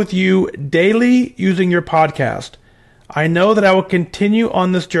walk with you daily using your podcast. I know that I will continue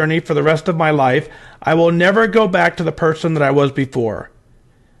on this journey for the rest of my life. I will never go back to the person that I was before.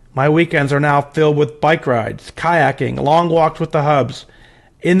 My weekends are now filled with bike rides, kayaking, long walks with the hubs.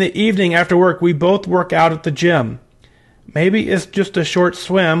 In the evening after work, we both work out at the gym. Maybe it's just a short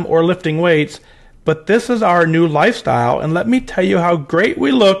swim or lifting weights, but this is our new lifestyle, and let me tell you how great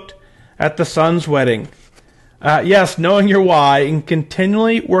we looked at the son's wedding. Yes, knowing your why and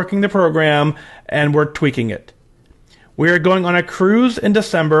continually working the program, and we're tweaking it. We are going on a cruise in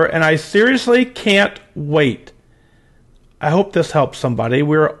December, and I seriously can't wait. I hope this helps somebody.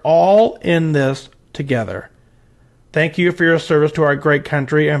 We're all in this together. Thank you for your service to our great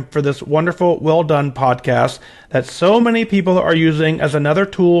country and for this wonderful, well-done podcast that so many people are using as another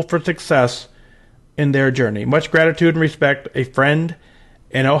tool for success in their journey. Much gratitude and respect, a friend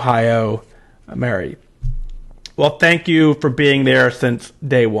in Ohio, Mary. Well, thank you for being there since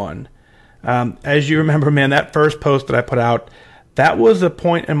day one. As you remember, man, that first post that I put out, that was a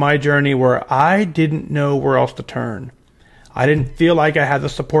point in my journey where I didn't know where else to turn. I didn't feel like I had the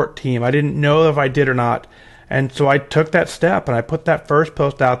support team. I didn't know if I did or not. And so I took that step and I put that first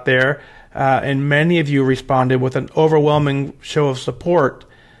post out there, and many of you responded with an overwhelming show of support.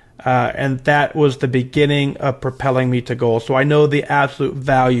 And that was the beginning of propelling me to goal. So I know the absolute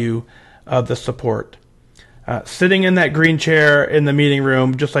value of the support. Sitting in that green chair in the meeting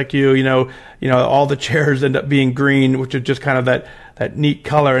room, just like you know, all the chairs end up being green, which is just kind of that neat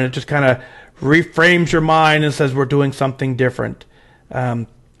color, and it just kind of reframes your mind and says we're doing something different.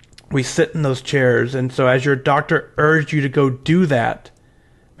 We sit in those chairs, and so as your doctor urged you to go do that,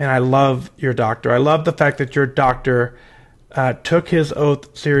 man, I love your doctor. I love the fact that your doctor took his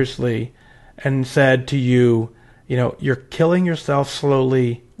oath seriously and said to you, you're killing yourself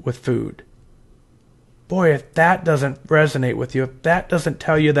slowly with food. Boy, if that doesn't resonate with you, if that doesn't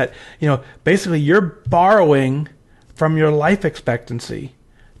tell you that, basically you're borrowing from your life expectancy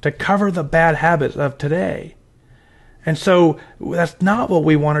to cover the bad habits of today. And so that's not what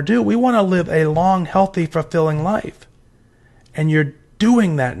we want to do. We want to live a long, healthy, fulfilling life. And you're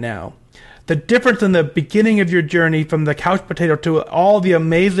doing that now. The difference in the beginning of your journey from the couch potato to all the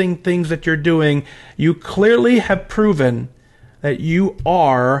amazing things that you're doing, you clearly have proven that you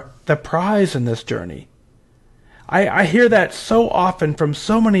are the prize in this journey. I hear that so often from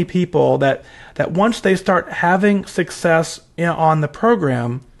so many people that once they start having success on the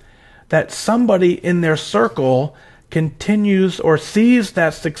program, that somebody in their circle continues or sees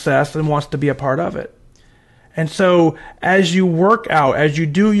that success and wants to be a part of it. And so as you work out, as you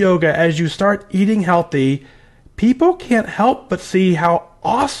do yoga, as you start eating healthy, people can't help but see how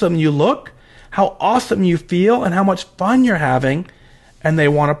awesome you look, how awesome you feel, and how much fun you're having, and they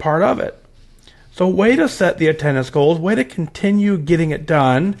want a part of it. So way to set the attendance goals, way to continue getting it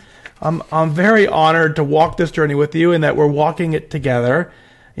done. I'm very honored to walk this journey with you and that we're walking it together.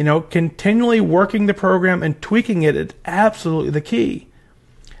 Continually working the program and tweaking it is absolutely the key.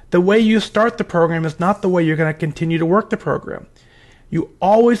 The way you start the program is not the way you're going to continue to work the program. You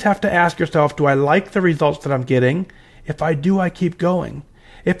always have to ask yourself, do I like the results that I'm getting? If I do, I keep going.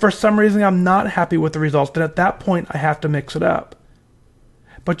 If for some reason I'm not happy with the results, then at that point I have to mix it up.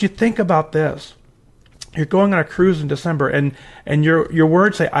 But you think about this. You're going on a cruise in December, and your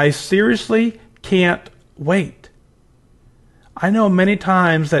words say, I seriously can't wait. I know many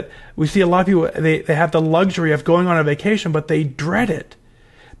times that we see a lot of people, they have the luxury of going on a vacation, but they dread it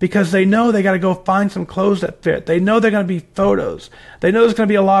because they know they got to go find some clothes that fit. They know they're going to be photos. They know there's going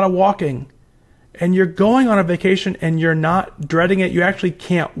to be a lot of walking. And you're going on a vacation and you're not dreading it. You actually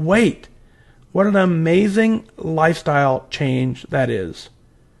can't wait. What an amazing lifestyle change that is.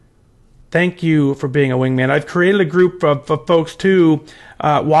 Thank you for being a wingman. I've created a group of folks too.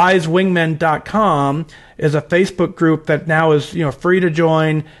 WYSWingmen.com is a Facebook group that now is free to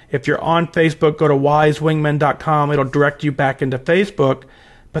join. If you're on Facebook, go to WYSWingmen.com. It'll direct you back into Facebook.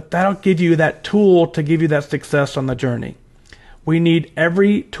 But that'll give you that tool to give you that success on the journey. We need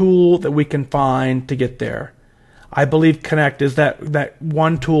every tool that we can find to get there. I believe Connect is that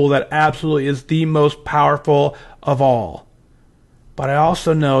one tool that absolutely is the most powerful of all. But I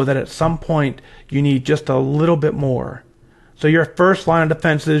also know that at some point you need just a little bit more. So your first line of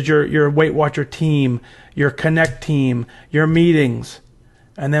defense is your Weight Watcher team, your Connect team, your meetings.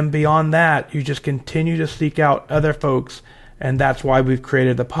 And then beyond that, you just continue to seek out other folks. And that's why we've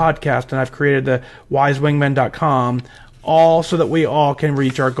created the podcast and I've created the WYSWingmen.com, all so that we all can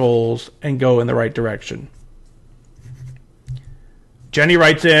reach our goals and go in the right direction. Jenny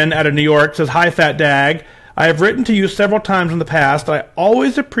writes in out of New York, says, "Hi, FatDag. I have written to you several times in the past. I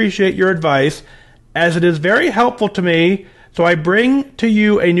always appreciate your advice as it is very helpful to me, so I bring to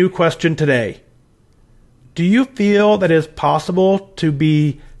you a new question today. Do you feel that it is possible to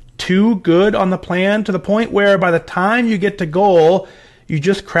be too good on the plan to the point where by the time you get to goal, you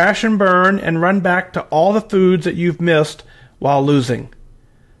just crash and burn and run back to all the foods that you've missed while losing?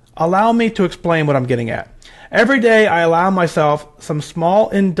 Allow me to explain what I'm getting at. Every day I allow myself some small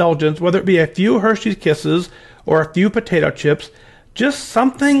indulgence, whether it be a few Hershey's Kisses or a few potato chips, just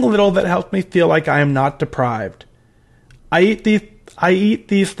something little that helps me feel like I am not deprived. I eat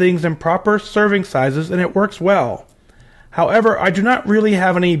these things in proper serving sizes and it works well. However, I do not really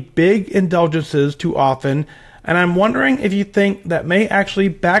have any big indulgences too often, and I'm wondering if you think that may actually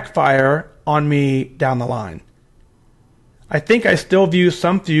backfire on me down the line. I think I still view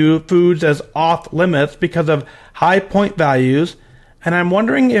some foods as off limits because of high point values, and I'm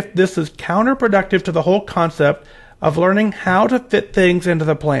wondering if this is counterproductive to the whole concept of learning how to fit things into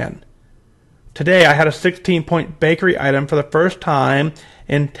the plan. Today I had a 16-point bakery item for the first time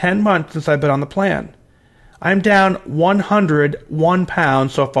in 10 months since I've been on the plan. I'm down 101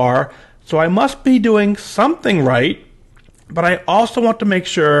 pounds so far, so I must be doing something right, but I also want to make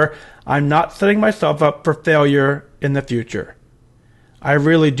sure I'm not setting myself up for failure in the future. I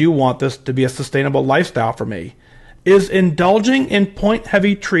really do want this to be a sustainable lifestyle for me. Is indulging in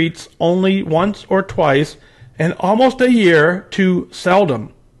point-heavy treats only once or twice in almost a year too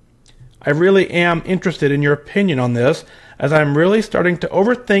seldom? I really am interested in your opinion on this, as I'm really starting to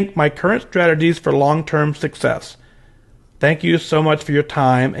overthink my current strategies for long-term success. Thank you so much for your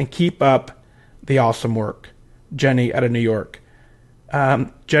time and keep up the awesome work." Jenny out of New York.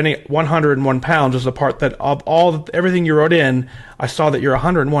 Jenny, 101 pounds is the part that of everything you wrote in, I saw that you're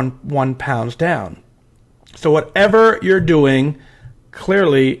 101 pounds down. So whatever you're doing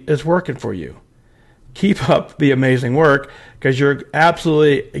clearly is working for you. Keep up the amazing work because you're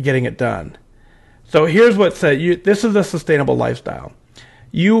absolutely getting it done. So here's what said. This is a sustainable lifestyle.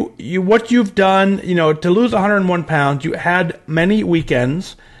 What you've done, to lose 101 pounds, you had many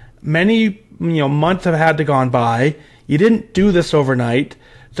weekends, many months have had to gone by. You didn't do this overnight.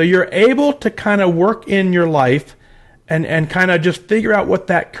 So you're able to kind of work in your life and kind of just figure out what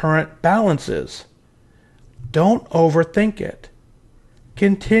that current balance is. Don't overthink it.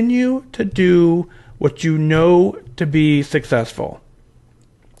 Continue to do what you know to be successful.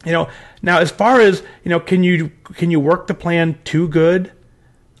 Now as far as, can you work the plan too good?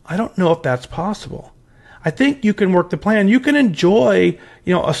 I don't know if that's possible. I think you can work the plan. You can enjoy,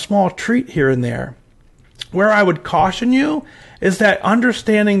 a small treat here and there. Where I would caution you is that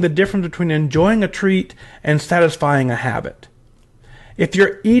understanding the difference between enjoying a treat and satisfying a habit. If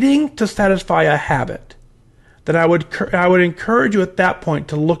you're eating to satisfy a habit, then I would encourage you at that point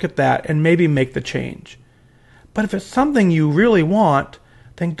to look at that and maybe make the change. But if it's something you really want,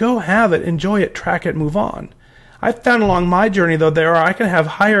 then go have it, enjoy it, track it, move on. I've found along my journey, though, I can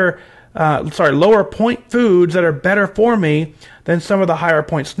have lower point foods that are better for me than some of the higher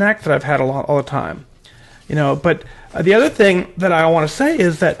point snacks that I've had all the time. But the other thing that I want to say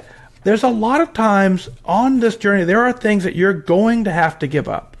is that there's a lot of times on this journey, there are things that you're going to have to give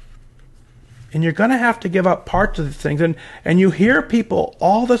up. And you're going to have to give up parts of these things. And you hear people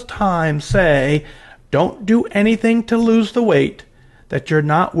all this time say, don't do anything to lose the weight that you're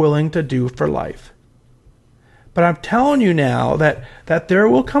not willing to do for life. But I'm telling you now that there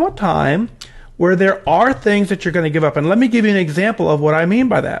will come a time where there are things that you're going to give up. And let me give you an example of what I mean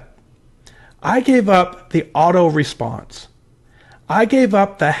by that. I gave up the auto response. I gave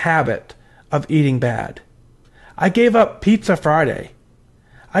up the habit of eating bad. I gave up Pizza Friday.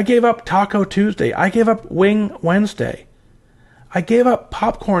 I gave up Taco Tuesday. I gave up Wing Wednesday. I gave up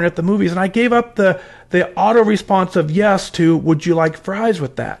popcorn at the movies, and I gave up the auto response of yes to would you like fries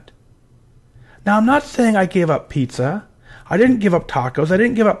with that. Now, I'm not saying I gave up pizza. I didn't give up tacos. I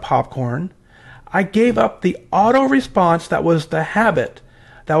didn't give up popcorn. I gave up the auto response that was the habit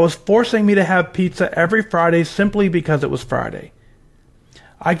that was forcing me to have pizza every Friday simply because it was Friday.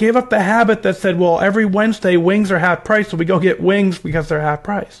 I gave up the habit that said, well, every Wednesday wings are half price, so we go get wings because they're half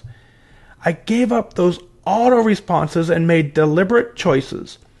price. I gave up those auto responses and made deliberate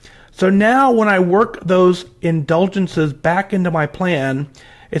choices. So now when I work those indulgences back into my plan,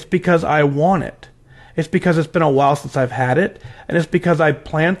 it's because I want it. It's because it's been a while since I've had it, and it's because I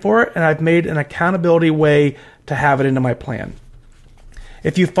planned for it and I've made an accountability way to have it into my plan.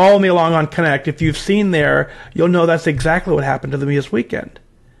 If you follow me along on Connect, if you've seen there, you'll know that's exactly what happened to me this weekend.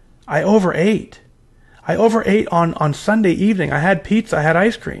 I overate. I overate on Sunday evening. I had pizza, I had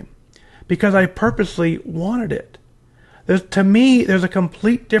ice cream, because I purposely wanted it. To me, there's a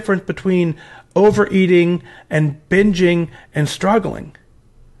complete difference between overeating and binging and struggling.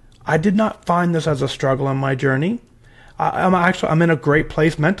 I did not find this as a struggle on my journey. I'm in a great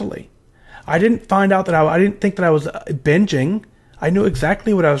place mentally. I didn't find out that I didn't think that I was binging. I knew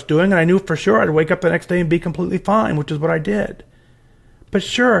exactly what I was doing, and I knew for sure I'd wake up the next day and be completely fine, which is what I did. But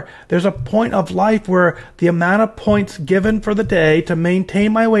sure, there's a point of life where the amount of points given for the day to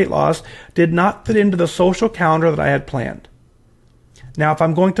maintain my weight loss did not fit into the social calendar that I had planned. Now, if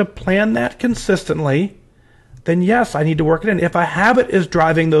I'm going to plan that consistently, then yes, I need to work it in. If a habit is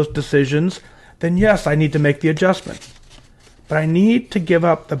driving those decisions, then yes, I need to make the adjustment. But I need to give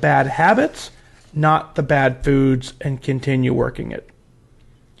up the bad habits, not the bad foods, and continue working it.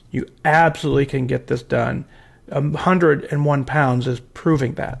 You absolutely can get this done. 101 pounds is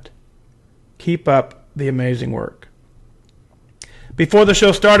proving that. Keep up the amazing work. Before the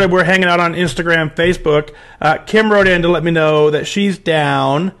show started, we're hanging out on Instagram, Facebook. Kim wrote in to let me know that she's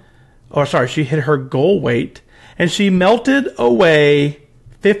down, she hit her goal weight, and she melted away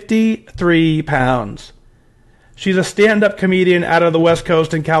 53 pounds. She's a stand-up comedian out of the West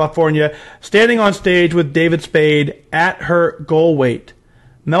Coast in California, standing on stage with David Spade at her goal weight.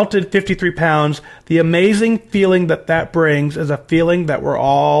 Melted 53 pounds. The amazing feeling that brings is a feeling that we're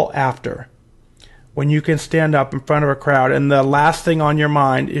all after. When you can stand up in front of a crowd and the last thing on your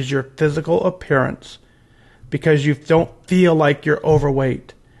mind is your physical appearance because you don't feel like you're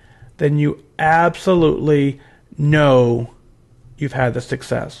overweight, then you absolutely know you've had the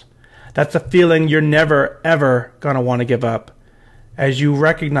success. That's a feeling you're never, ever going to want to give up. As you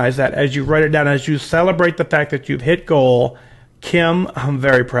recognize that, as you write it down, as you celebrate the fact that you've hit goal, Kim, I'm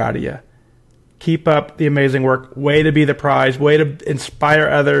very proud of you. Keep up the amazing work. Way to be the prize. Way to inspire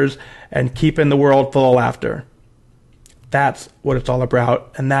others and keeping the world full of laughter. That's what it's all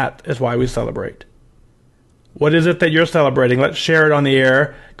about, and that is why we celebrate. What is it that you're celebrating? Let's share it on the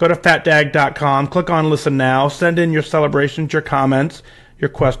air. Go to FatDag.com. Click on Listen Now. Send in your celebrations, your comments, your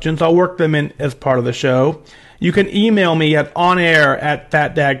questions. I'll work them in as part of the show. You can email me at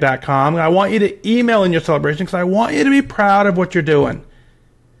onair@fatdag.com. I want you to email in your celebration because I want you to be proud of what you're doing.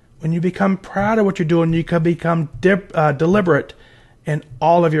 When you become proud of what you're doing, you can become deliberate in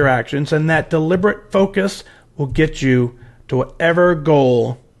all of your actions, and that deliberate focus will get you to whatever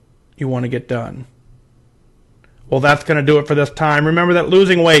goal you want to get done. Well, that's going to do it for this time. Remember that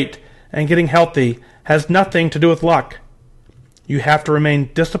losing weight and getting healthy has nothing to do with luck. You have to remain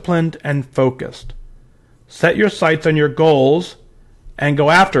disciplined and focused. Set your sights on your goals and go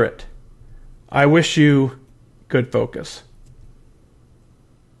after it. I wish you good focus.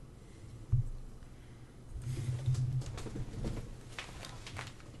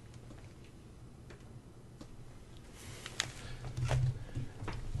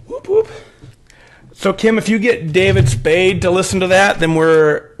 Whoop, whoop. So, Kim, if you get David Spade to listen to that, then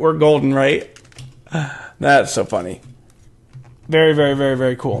we're golden, right? That's so funny. Very, very, very,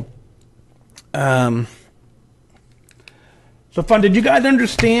 very cool. So fun. Did you guys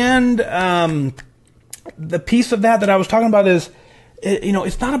understand the piece of that I was talking about is,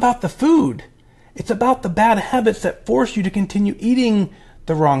 it's not about the food. It's about the bad habits that force you to continue eating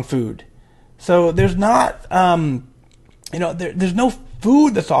the wrong food. So there's not, there's no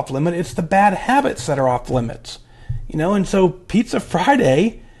food that's off limit. It's the bad habits that are off limits. And so Pizza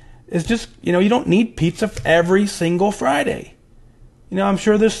Friday is just, you don't need pizza every single Friday. I'm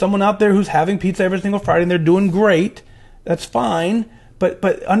sure there's someone out there who's having pizza every single Friday and they're doing great. That's fine.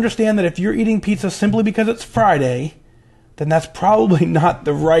 but understand that if you're eating pizza simply because it's Friday, then that's probably not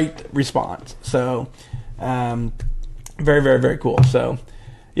the right response. So, very, very, very cool. So,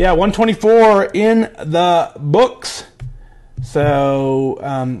 yeah, 124 in the books. So,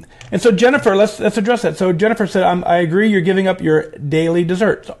 and so Jennifer, let's address that. So Jennifer said, I agree you're giving up your daily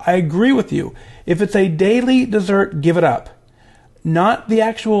dessert. So I agree with you. If it's a daily dessert, give it up. Not the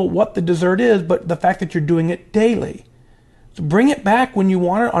actual what the dessert is, but the fact that you're doing it daily. So bring it back when you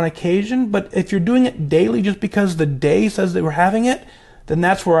want it on occasion, but if you're doing it daily just because the day says that we're having it, then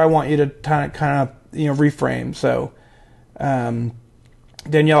that's where I want you to kind of reframe. So,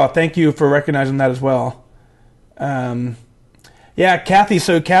 Daniela, thank you for recognizing that as well. Yeah, Kathy.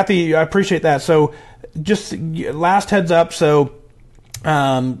 So Kathy, I appreciate that. So just last heads up. So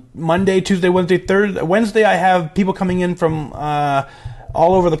Monday, Tuesday, Wednesday, Thursday. Wednesday, I have people coming in from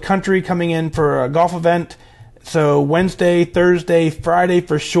all over the country coming in for a golf event. So Wednesday, Thursday, Friday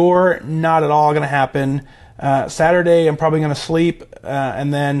for sure, not at all going to happen. Saturday, I'm probably going to sleep.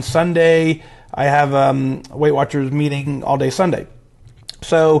 And then Sunday, I have Weight Watchers meeting all day Sunday.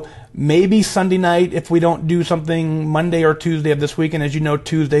 So maybe Sunday night if we don't do something Monday or Tuesday of this week. And as you know,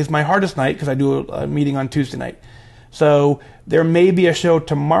 Tuesday's my hardest night because I do a meeting on Tuesday night. So there may be a show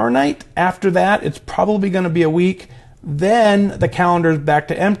tomorrow night. After that, it's probably going to be a week. Then the calendar's back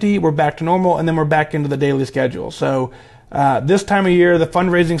to empty. We're back to normal. And then we're back into the daily schedule. So this time of year, the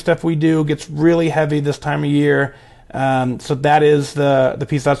fundraising stuff we do gets really heavy this time of year. So that is the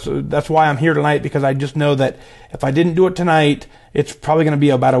piece. That's why I'm here tonight, because I just know that if I didn't do it tonight, it's probably going to be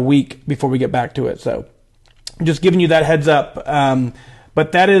about a week before we get back to it. So just giving you that heads up.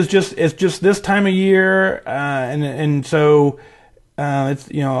 But that is it's just this time of year. And so,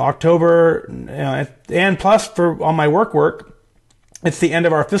 it's, October, and plus for on my work, it's the end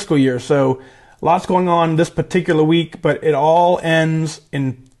of our fiscal year. So lots going on this particular week, but it all ends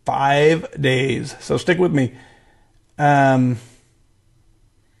in 5 days. So stick with me. Let's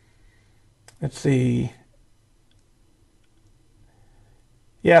see.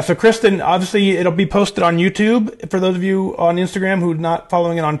 Yeah, so Kristen, obviously it'll be posted on YouTube. For those of you on Instagram who are not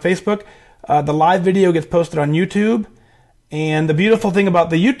following it on Facebook, the live video gets posted on YouTube. And the beautiful thing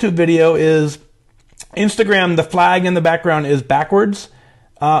about the YouTube video is Instagram, the flag in the background is backwards.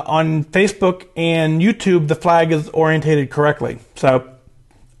 On Facebook and YouTube, the flag is orientated correctly. So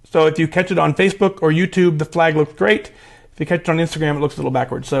if you catch it on Facebook or YouTube, the flag looks great. If you catch it on Instagram, it looks a little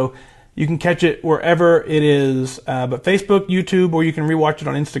backwards. So you can catch it wherever it is, but Facebook, YouTube, or you can rewatch it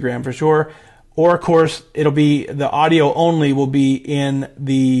on Instagram for sure. Or of course, it'll be the audio only will be in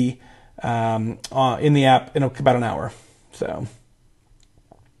the app in about an hour. So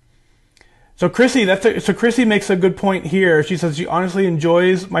Chrissy makes a good point here. She says she honestly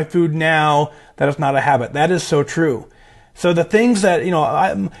enjoys my food now that it's not a habit. That is so true. So the things that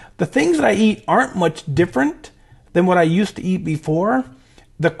I eat aren't much different than what I used to eat before.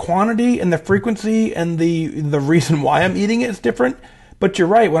 The quantity and the frequency and the reason why I'm eating it is different. But you're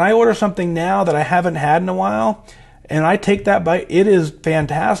right. When I order something now that I haven't had in a while, and I take that bite, it is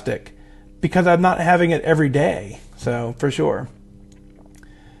fantastic because I'm not having it every day. So for sure.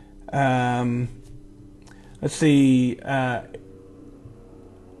 Let's see.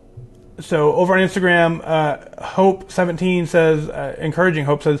 So over on Instagram, Hope17 says, encouraging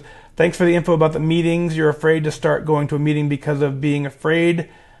Hope says, thanks for the info about the meetings. You're afraid to start going to a meeting because of being afraid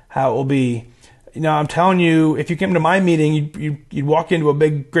how it will be. I'm telling you, if you came to my meeting, you'd walk into a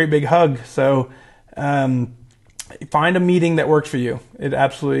great big hug. So find a meeting that works for you. It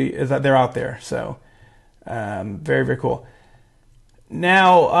absolutely is that they're out there. So very, very cool.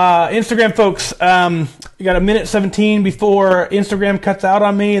 Now, Instagram folks, you got a minute 17 before Instagram cuts out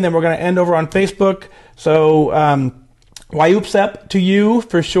on me, and then we're going to end over on Facebook. So, WYOOPSEP to you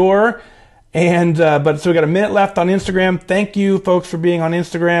for sure. And, so we got a minute left on Instagram. Thank you folks for being on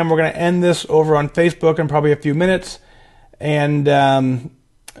Instagram. We're going to end this over on Facebook in probably a few minutes. And,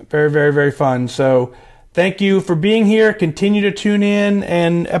 very, very, very fun. So thank you for being here. Continue to tune in,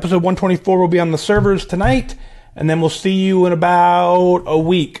 and episode 124 will be on the servers tonight. And then we'll see you in about a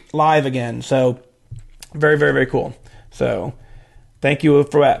week live again. So very, very, very cool. So thank you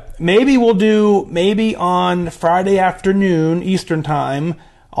for that. Maybe on Friday afternoon Eastern time,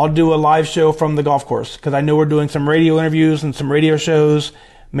 I'll do a live show from the golf course, because I know we're doing some radio interviews and some radio shows.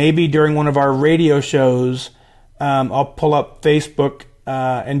 Maybe during one of our radio shows, I'll pull up Facebook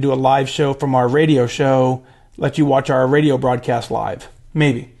and do a live show from our radio show, let you watch our radio broadcast live.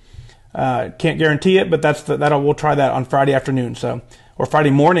 Maybe. Can't guarantee it, but we'll try that on Friday afternoon. So, or Friday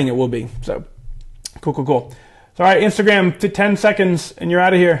morning it will be. So, cool. So, all right, Instagram, 10 seconds, and you're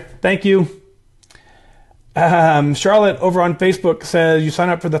out of here. Thank you. Charlotte over on Facebook says you sign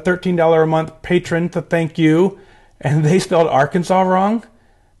up for the $13 a month patron to thank you, and they spelled Arkansas wrong.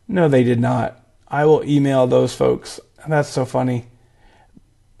 No, they did not. I will email those folks. That's so funny.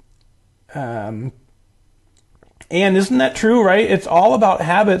 And isn't that true, right? It's all about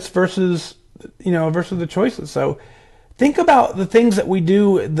habits versus the choices. So think about the things that we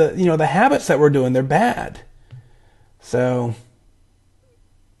do, the habits that we're doing, they're bad. So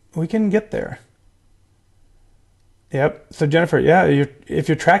we can get there. Yep. So Jennifer, yeah, if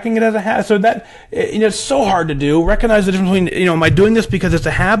you're tracking it as a habit, so that, it's so hard to do. Recognize the difference between, am I doing this because it's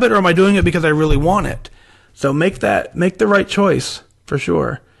a habit or am I doing it because I really want it? So make the right choice for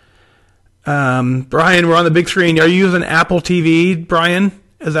sure. Brian, we're on the big screen. Are you using Apple TV, Brian?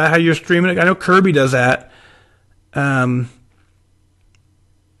 Is that how you're streaming it? I know Kirby does that. Let's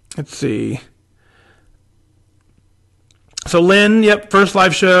see. So Lynn, yep, first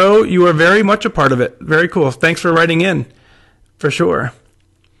live show. You were very much a part of it. Very cool. Thanks for writing in, for sure.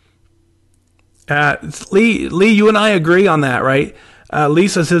 Lee, you and I agree on that, right? Lee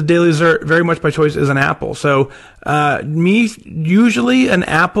says his daily dessert, very much by choice, is an apple. So me, usually an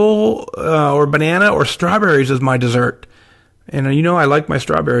apple or banana or strawberries is my dessert. And I like my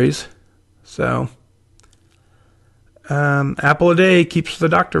strawberries. So apple a day keeps the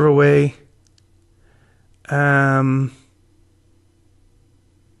doctor away.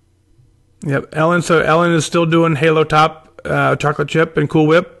 Yep, Ellen. So Ellen is still doing Halo Top chocolate chip and Cool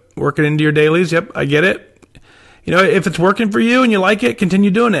Whip, working into your dailies. Yep, I get it. If it's working for you and you like it, continue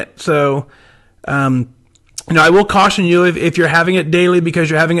doing it. So, I will caution you if you're having it daily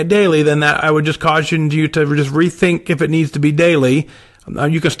because you're having it daily, then that I would just caution you to just rethink if it needs to be daily.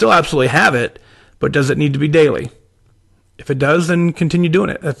 You can still absolutely have it, but does it need to be daily? If it does, then continue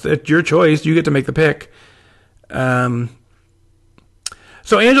doing it. It's your choice. You get to make the pick.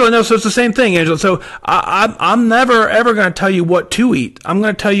 So Angela, no, so it's the same thing, Angela. So I'm never ever going to tell you what to eat. I'm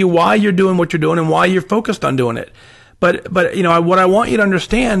going to tell you why you're doing what you're doing and why you're focused on doing it. But what I want you to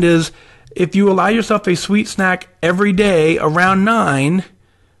understand is if you allow yourself a sweet snack every day around 9,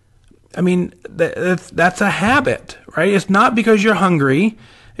 I mean that's a habit, right? It's not because you're hungry.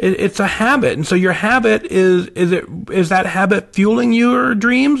 It's a habit, and so your habit is that habit fueling your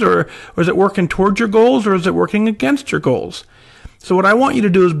dreams, or is it working towards your goals, or is it working against your goals? So what I want you to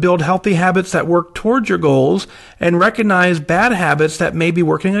do is build healthy habits that work towards your goals and recognize bad habits that may be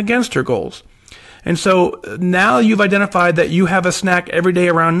working against your goals. And so now you've identified that you have a snack every day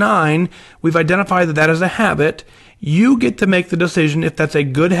around 9. We've identified that is a habit. You get to make the decision if that's a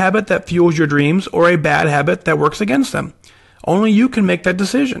good habit that fuels your dreams or a bad habit that works against them. Only you can make that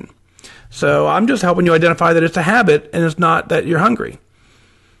decision. So I'm just helping you identify that it's a habit and it's not that you're hungry.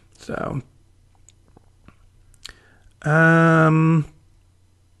 So... So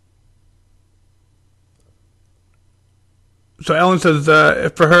Ellen says,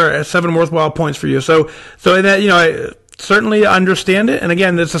 for her, 7 worthwhile points for you. So that, I certainly understand it. And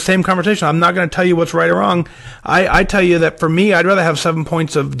again, it's the same conversation. I'm not going to tell you what's right or wrong. I tell you that for me, I'd rather have 7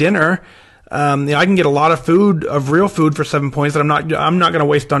 points of dinner. I can get a lot of food, of real food for 7 points that I'm not going to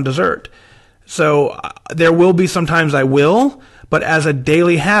waste on dessert. So there will be sometimes I will, but as a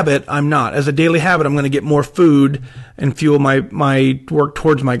daily habit, I'm not. As a daily habit, I'm going to get more food and fuel my work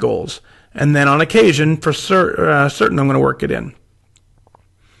towards my goals. And then on occasion, for certain, I'm going to work it in.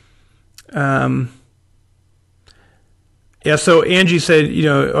 Yeah, so Angie said,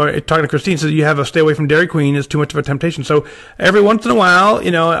 or talking to Christine, says you have a stay away from Dairy Queen is too much of a temptation. So every once in a while,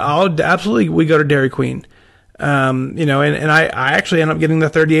 we go to Dairy Queen. And I actually end up getting the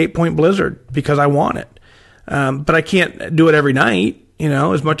 38-point Blizzard because I want it. But I can't do it every night,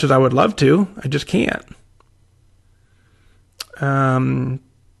 as much as I would love to. I just can't.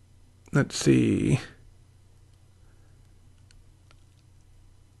 Let's see.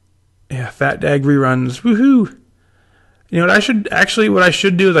 Yeah, FatDag reruns. Woohoo! What I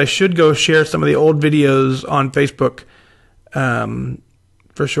should do is I should go share some of the old videos on Facebook,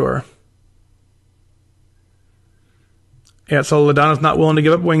 for sure. Yeah, so LaDonna's not willing to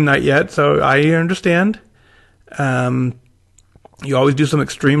give up wing night yet, so I understand. You always do some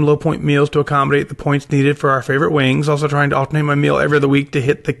extreme low point meals to accommodate the points needed for our favorite wings. Also trying to alternate my meal every other week to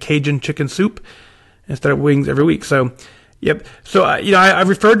hit the Cajun chicken soup instead of wings every week. So, yep. So, I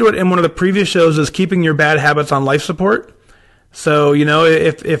referred to it in one of the previous shows as keeping your bad habits on life support. So,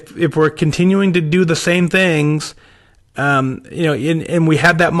 if we're continuing to do the same things, and we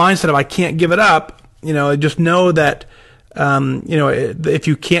have that mindset of I can't give it up, just know that, if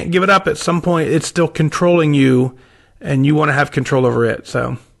you can't give it up at some point, it's still controlling you. And you want to have control over it.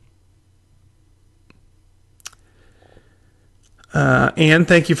 So, Anne,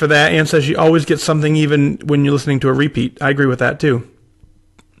 thank you for that. Anne says she always gets something even when you're listening to a repeat. I agree with that too.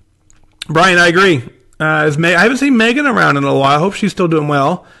 Brian, I agree. I haven't seen Megan around in a while. I hope she's still doing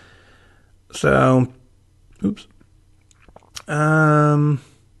well. So, oops.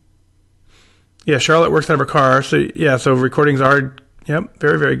 Yeah, Charlotte works out of her car. So yeah, so recordings are, yep,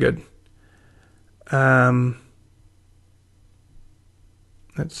 very, very good.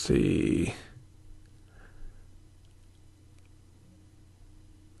 Let's see.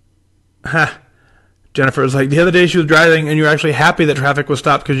 Jennifer was like, the other day she was driving and you're actually happy that traffic was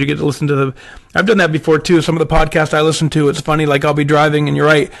stopped because you get to listen to the... I've done that before too. Some of the podcasts I listen to, it's funny, like I'll be driving and you're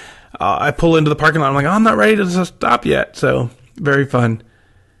right. I pull into the parking lot. I'm like, oh, I'm not ready to stop yet. So very fun.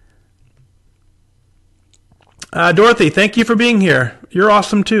 Dorothy, thank you for being here. You're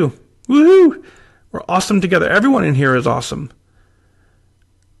awesome too. Woohoo! We're awesome together. Everyone in here is awesome.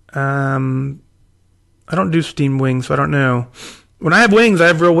 I don't do steamed wings, so I don't know. When I have wings, I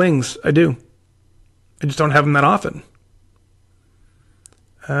have real wings. I do. I just don't have them that often.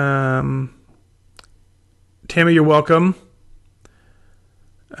 Tammy, you're welcome.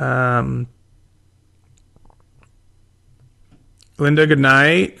 Linda, good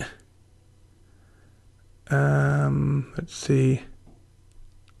night. Let's see.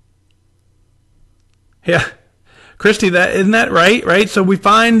 Yeah. Christy, isn't that right? Right? So we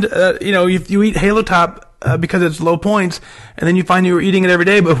find, if you eat Halo Top, because it's low points, and then you find you were eating it every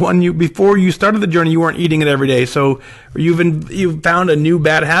day, but before you started the journey, you weren't eating it every day. So you've found a new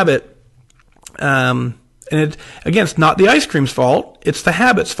bad habit. And it's not the ice cream's fault, it's the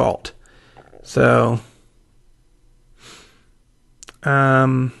habit's fault. So,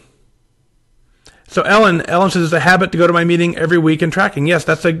 Ellen says it's a habit to go to my meeting every week and tracking. Yes,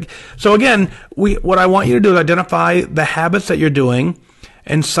 so again, what I want you to do is identify the habits that you're doing.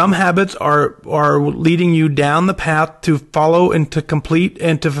 And some habits are leading you down the path to follow and to complete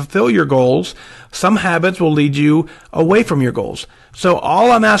and to fulfill your goals. Some habits will lead you away from your goals. So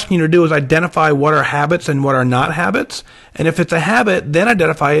all I'm asking you to do is identify what are habits and what are not habits. And if it's a habit, then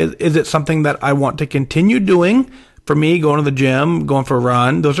identify, is it something that I want to continue doing? For me, going to the gym, going for a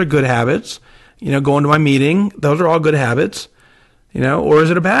run, those are good habits. Going to my meeting, those are all good habits. Or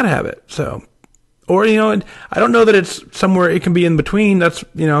is it a bad habit? So... Or, I don't know that it's somewhere it can be in between. That's,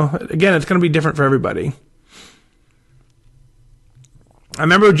 again, it's going to be different for everybody. I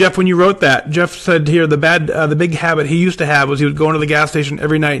remember, Jeff, when you wrote that, Jeff said here the big habit he used to have was he would go into the gas station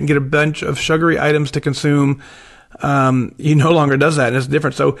every night and get a bunch of sugary items to consume. He no longer does that, and it's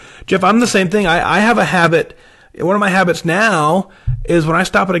different. So, Jeff, I'm the same thing. I have a habit. One of my habits now is when I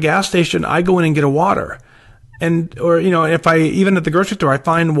stop at a gas station, I go in and get a water. Or if even at the grocery store, I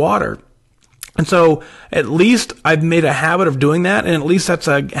find water. And so at least I've made a habit of doing that, and at least that's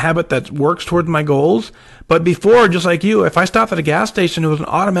a habit that works towards my goals. But before, just like you, if I stopped at a gas station, it was an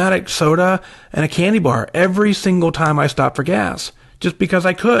automatic soda and a candy bar every single time I stopped for gas, just because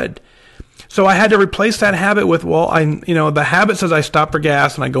I could. So I had to replace that habit with, the habit says I stop for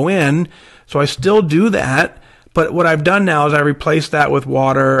gas and I go in, so I still do that. But what I've done now is I replace that with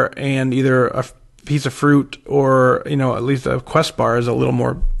water and either a piece of fruit or, at least a Quest bar is a little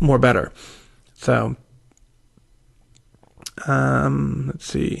more better. So, let's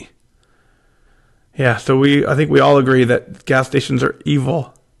see. Yeah, so I think we all agree that gas stations are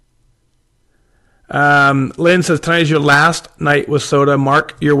evil. Lynn says, tonight is your last night with soda.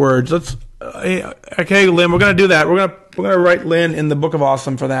 Mark your words. Okay, Lynn, we're going to do that. We're going to write Lynn in the Book of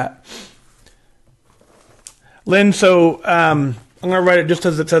Awesome for that. Lynn, so, I'm going to write it just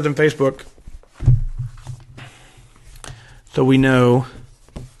as it says in Facebook. So we know.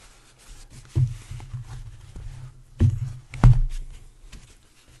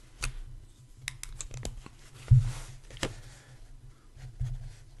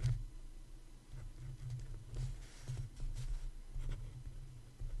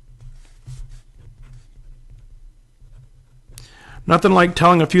 Nothing like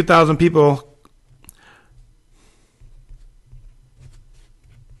telling a few thousand people.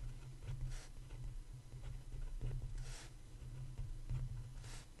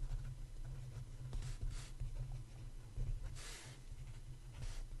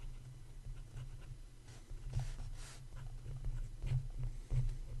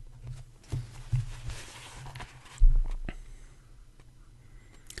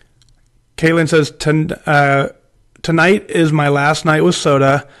 Caitlin says, tonight is my last night with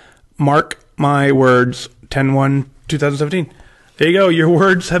soda. Mark my words. 10/1/2017. There you go. Your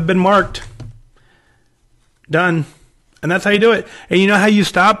words have been marked. Done. And that's how you do it. And you know how you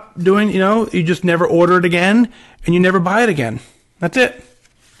stop doing, you just never order it again and you never buy it again. That's it.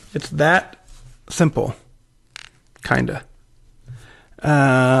 It's that simple. Kinda.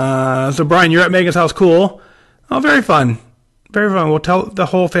 So Brian, you're at Megan's house. Cool. Oh, very fun. Very fun. We'll tell the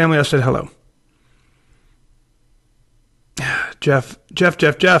whole family I said hello. Jeff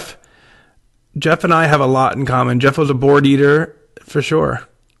and I have a lot in common. Jeff was a board eater for sure.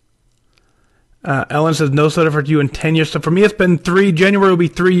 Ellen says no soda for you in 10 years. So for me, it's been January will be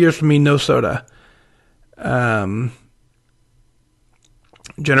 3 years for me, no soda.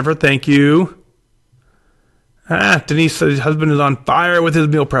 Jennifer, thank you. Denise says his husband is on fire with his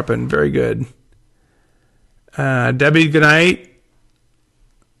meal prepping. Very good. Debbie, good night.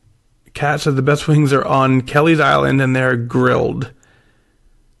 Kat says the best wings are on Kelly's Island and they're grilled.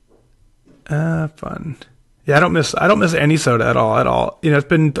 Fun. Yeah, I don't miss any soda at all. You know, it's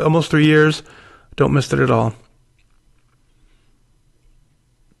been almost 3 years. Don't miss it at all.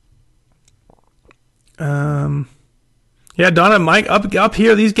 Yeah, Donna, Mike, up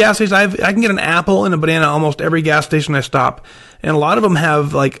here, these gas stations, I can get an apple and a banana almost every gas station I stop. And a lot of them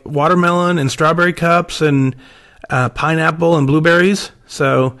have like watermelon and strawberry cups and pineapple and blueberries.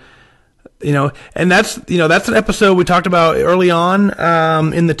 So, you know, and that's an episode we talked about early on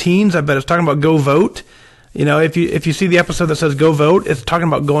in the teens. I bet it's talking about go vote. You know, if you see the episode that says go vote, it's talking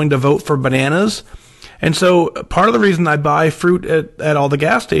about going to vote for bananas. And so part of the reason I buy fruit at all the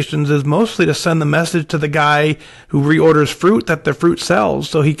gas stations is mostly to send the message to the guy who reorders fruit that the fruit sells,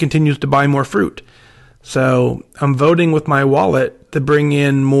 so he continues to buy more fruit. So I'm voting with my wallet to bring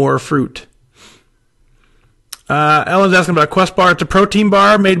in more fruit. Ellen's asking about a Quest bar. It's a protein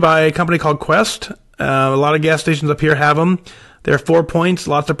bar made by a company called Quest. A lot of gas stations up here have them. They're 4 points,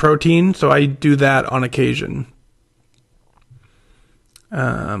 lots of protein, so I do that on occasion.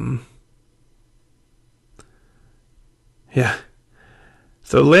 Yeah.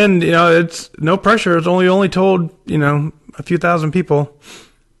 So Lynn, you know, it's no pressure. It's only told, you know, a few thousand people.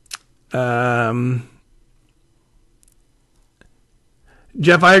 Jeff,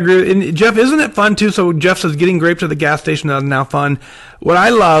 I agree. And Jeff, isn't it fun too? So Jeff says getting grapes at the gas station is now fun. What I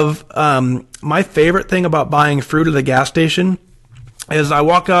love, my favorite thing about buying fruit at the gas station is I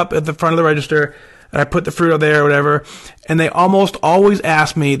walk up at the front of the register and I put the fruit out there or whatever, and they almost always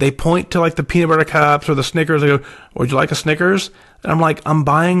ask me, they point to like the peanut butter cups or the Snickers. They go, would you like a Snickers? And I'm like, I'm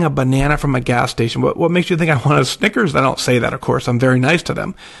buying a banana from a gas station. What makes you think I want a Snickers? I don't say that, of course. I'm very nice to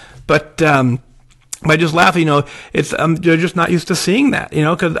them. But I just laugh, you know, they're just not used to seeing that, you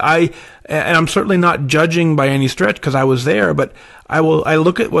know, and I'm certainly not judging by any stretch because I was there, but I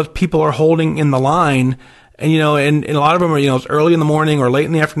look at what people are holding in the line, and, you know, and a lot of them are, you know, it's early in the morning or late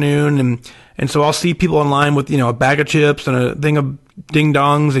in the afternoon, and so I'll see people in line with, you know, a bag of chips and a thing of ding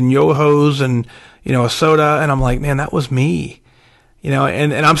dongs and yo-hos and, you know, a soda, and I'm like, man, that was me. You know,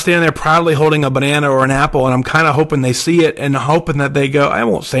 and I'm standing there proudly holding a banana or an apple, and I'm kind of hoping they see it and hoping that they go, I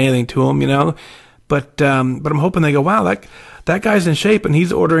won't say anything to them, you know. But I'm hoping they go, wow, that guy's in shape and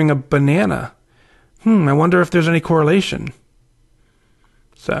he's ordering a banana. I wonder if there's any correlation.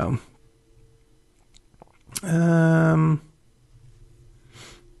 So, no,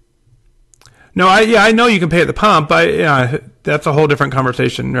 I know you can pay at the pump. That's a whole different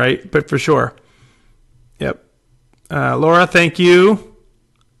conversation, right? But for sure. Yep. Laura, thank you.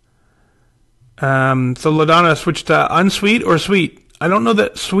 So LaDonna switched to unsweet or sweet. I don't know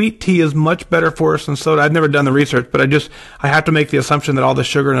that sweet tea is much better for us than soda. I've never done the research, but I have to make the assumption that all the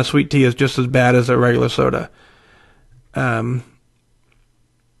sugar in a sweet tea is just as bad as a regular soda. Yeah,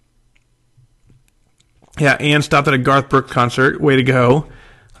 Ann stopped at a Garth Brooks concert. Way to go.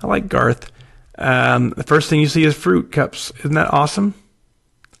 I like Garth. The first thing you see is fruit cups. Isn't that awesome?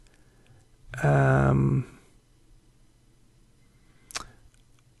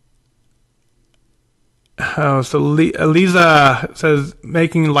 So Lisa says,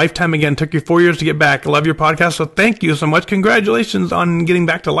 making Lifetime again. Took you 4 years to get back. I love your podcast, so thank you so much. Congratulations on getting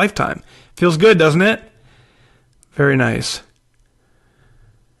back to Lifetime. Feels good, doesn't it? Very nice.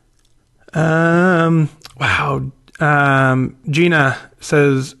 Wow. Gina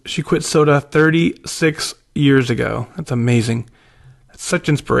says she quit soda 36 years ago. That's amazing. That's such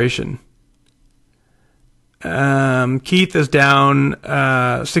inspiration. Keith is down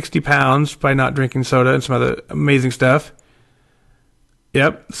 60 pounds by not drinking soda and some other amazing stuff.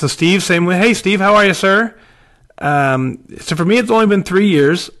 Yep. So Steve, same way. Hey, Steve, how are you, sir? So for me, it's only been 3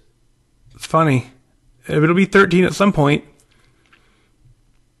 years. It's funny. It'll be 13 at some point.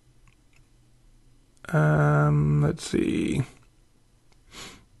 Let's see.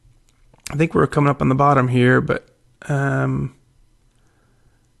 I think we're coming up on the bottom here, but let's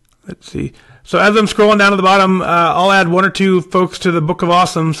see. So as I'm scrolling down to the bottom, I'll add one or two folks to the Book of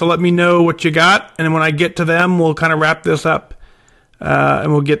Awesome. So let me know what you got, and when I get to them, we'll kind of wrap this up.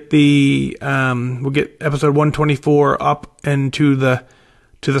 and we'll get episode 124 up and to the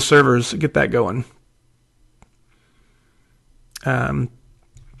servers. Get that going.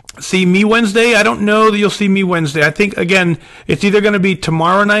 See me Wednesday? I don't know that you'll see me Wednesday. I think, again, it's either going to be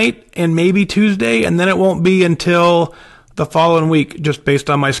tomorrow night and maybe Tuesday, and then it won't be until the following week, just based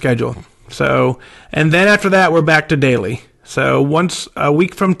on my schedule. So, and then after that, we're back to daily. So once a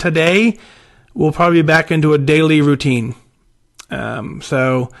week from today, we'll probably be back into a daily routine.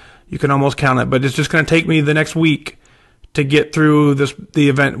 So you can almost count it, but it's just going to take me the next week to get through the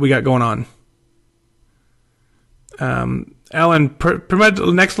event we got going on. Ellen, pretty much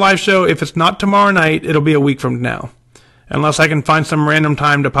the next live show, if it's not tomorrow night, it'll be a week from now, unless I can find some random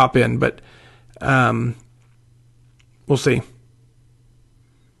time to pop in. But we'll see.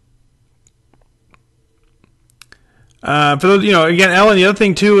 For those, again, Ellen, the other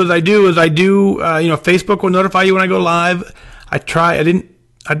thing too is I do, Facebook will notify you when I go live. I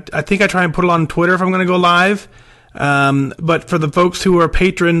think I try and put it on Twitter if I'm going to go live. But for the folks who are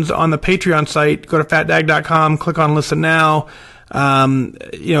patrons on the Patreon site, go to FatDag.com, click on Listen Now.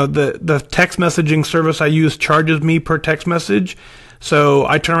 The text messaging service I use charges me per text message. So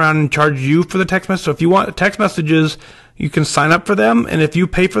I turn around and charge you for the text message. So if you want text messages, you can sign up for them. And if you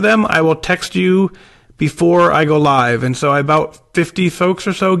pay for them, I will text you before I go live. And so about 50 folks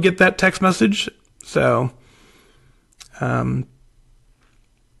or so get that text message. So,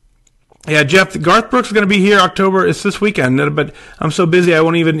 yeah, Jeff, Garth Brooks is going to be here October. It's this weekend, but I'm so busy I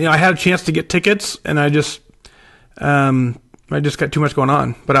won't even, I had a chance to get tickets and I just got too much going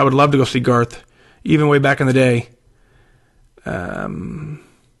on, but I would love to go see Garth, even way back in the day.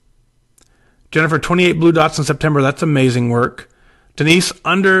 Jennifer, 28 blue dots in September. That's amazing work. Denise,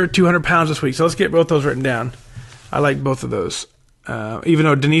 under 200 pounds this week. So let's get both those written down. I like both of those. Even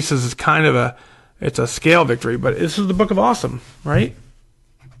though Denise's is kind of it's a scale victory, but this is the Book of Awesome, right?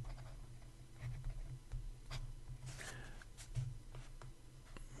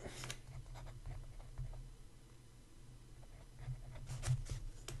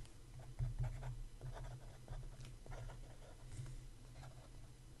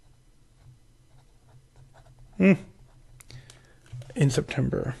 In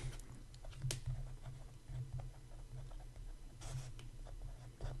September.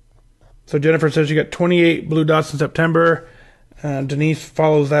 So Jennifer says you got 28 blue dots in September. Denise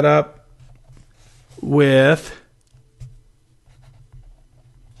follows that up with,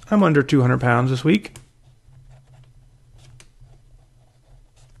 I'm under 200 pounds this week.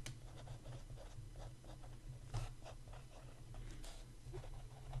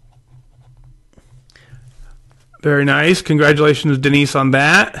 Very nice. Congratulations, Denise, on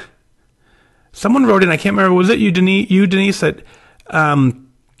that. Someone wrote in, I can't remember, was it you, Denise, that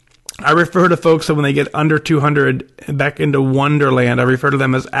I refer to folks that when they get under 200 back into Wonderland, I refer to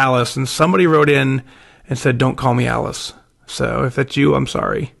them as Alice. And somebody wrote in and said, don't call me Alice. So if that's you, I'm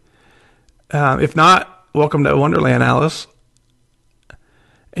sorry. If not, welcome to Wonderland, Alice.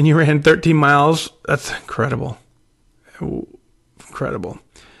 And you ran 13 miles. That's incredible. Incredible.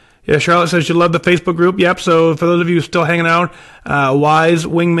 Yeah, Charlotte says you love the Facebook group. Yep, so for those of you still hanging out,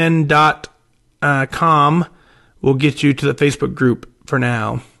 WYSWingmen.com will get you to the Facebook group for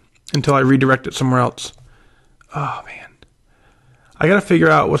now until I redirect it somewhere else. Oh, man. I got to figure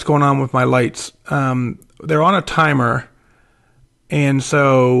out what's going on with my lights. They're on a timer, and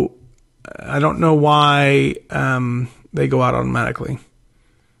so I don't know why they go out automatically.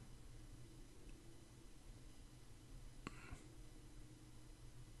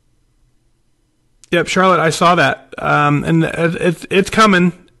 Yep, Charlotte, I saw that, and it's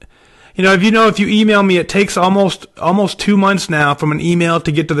coming. If you email me, it takes almost 2 months now from an email to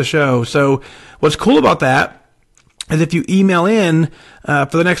get to the show. So what's cool about that is if you email in for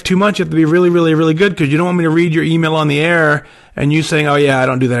the next 2 months, you have to be really, really, really good because you don't want me to read your email on the air and you saying, "Oh yeah, I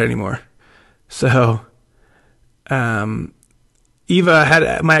don't do that anymore." So, Eva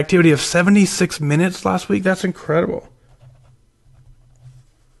had my activity of 76 minutes last week. That's incredible.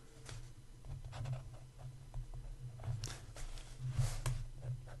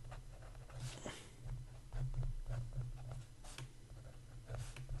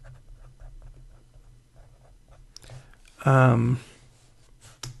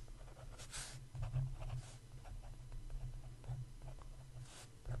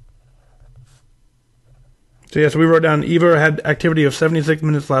 So we wrote down Eva had activity of 76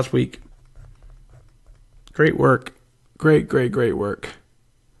 minutes last week. Great work. Great work.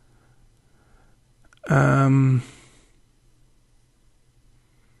 I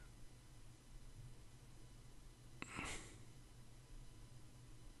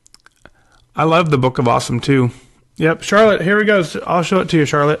love the Book of Awesome too. Yep, Charlotte, here we go. I'll show it to you,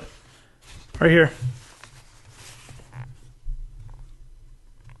 Charlotte. Right here.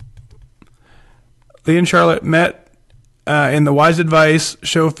 Lee and Charlotte met in the WhysAdvice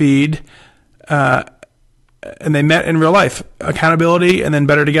show feed, and they met in real life. Accountability and then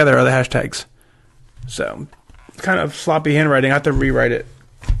better together are the hashtags. So, kind of sloppy handwriting. I have to rewrite it.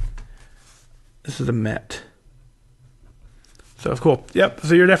 This is a met. So, cool. Yep,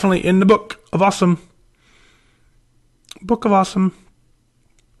 so you're definitely in the book of awesome. Book of awesome.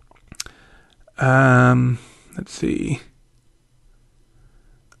 Let's see.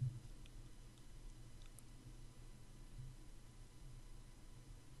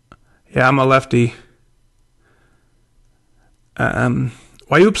 Yeah, I'm a lefty.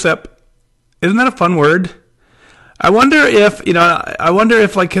 WYOOPSEP. Isn't that a fun word? I wonder if,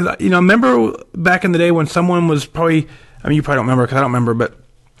 like, remember back in the day when someone was probably, I mean, you probably don't remember because I don't remember, but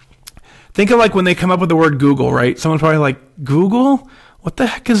think of like when they come up with the word Google, right? Someone's probably like, Google? What the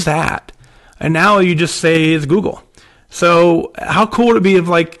heck is that? And now you just say it's Google. So how cool would it be if,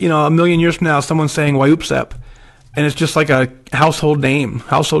 like, a million years from now, someone's saying WYOOPSEP, and it's just like a household name,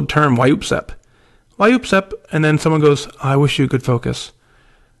 household term, WYOOPSEP. WYOOPSEP, and then someone goes, I wish you could focus.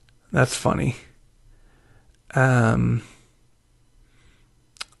 That's funny. Very,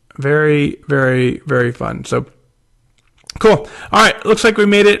 very, very fun. So, cool. All right, looks like we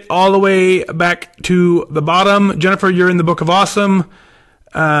made it all the way back to the bottom. Jennifer, you're in the Book of Awesome.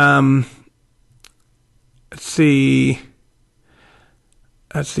 Let's see.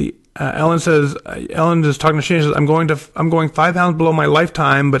 Ellen is talking to Shane. Says, I'm going 5 pounds below my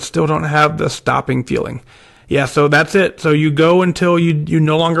lifetime, but still don't have the stopping feeling. Yeah, so that's it. So you go until you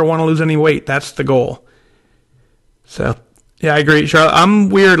no longer want to lose any weight. That's the goal. So yeah, I agree, Charlotte. I'm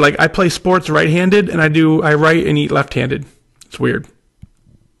weird. Like, I play sports right-handed, and I write and eat left-handed. It's weird.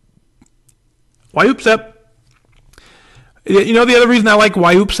 WYOOPSEP. The other reason I like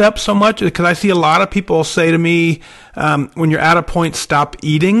WYOOPSEP so much is because I see a lot of people say to me, when you're at a point, stop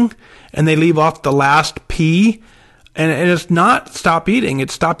eating, and they leave off the last P, and it's not stop eating,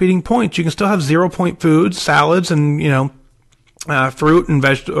 it's stop eating points. You can still have 0-point foods, salads, and, fruit and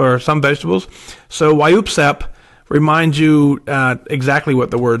or some vegetables. So WYOOPSEP reminds you exactly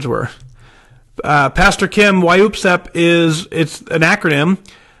what the words were. Pastor Kim, WYOOPSEP it's an acronym.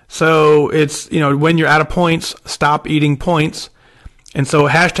 So it's, when you're out of points, stop eating points. And so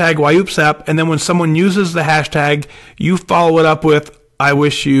hashtag WYOOPSEP. And then when someone uses the hashtag, you follow it up with, I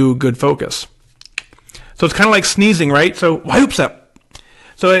wish you good focus. So it's kind of like sneezing, right? So WYOOPSEP.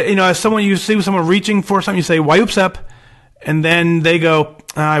 So, as you see someone reaching for something, you say WYOOPSEP. And then they go,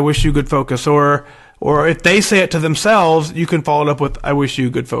 I wish you good focus. Or if they say it to themselves, you can follow it up with, I wish you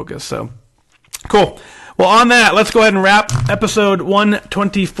good focus. So cool. Well, on that, let's go ahead and wrap episode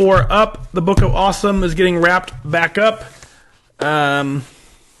 124 up. The Book of Awesome is getting wrapped back up. Let's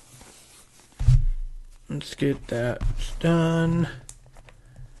get that done.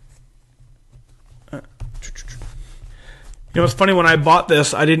 It's funny, when I bought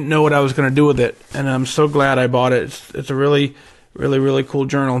this, I didn't know what I was going to do with it, and I'm so glad I bought it. It's a really, really, really cool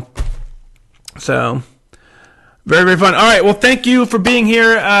journal. So, very, very fun. All right, well, thank you for being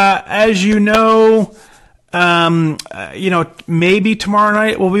here. As you know, maybe tomorrow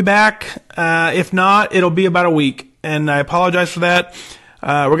night we'll be back. If not, it'll be about a week, and I apologize for that.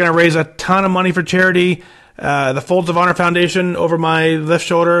 We're going to raise a ton of money for charity. The Folds of Honor Foundation over my left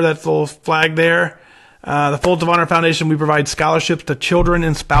shoulder, that little flag there. The Folds of Honor Foundation, we provide scholarships to children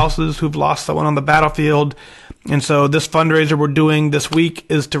and spouses who've lost someone on the battlefield. And so this fundraiser we're doing this week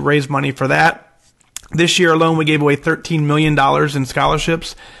is to raise money for that. This year alone, we gave away $13 million in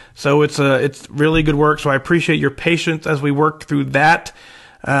scholarships. So it's really good work. So I appreciate your patience as we work through that.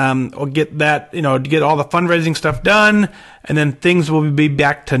 We'll get that, get all the fundraising stuff done, and then things will be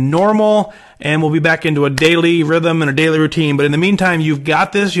back to normal, and we'll be back into a daily rhythm and a daily routine. But in the meantime, you've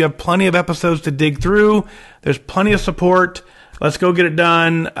got this. You have plenty of episodes to dig through. There's plenty of support. Let's go get it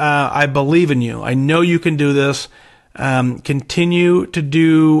done. I believe in you. I know you can do this. Continue to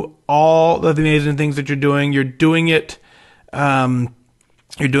do all the amazing things that you're doing. You're doing it.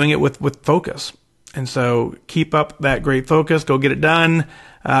 You're doing it with focus. And so keep up that great focus. Go get it done.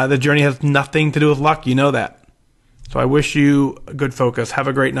 The journey has nothing to do with luck. You know that. So I wish you good focus. Have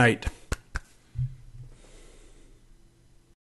a great night.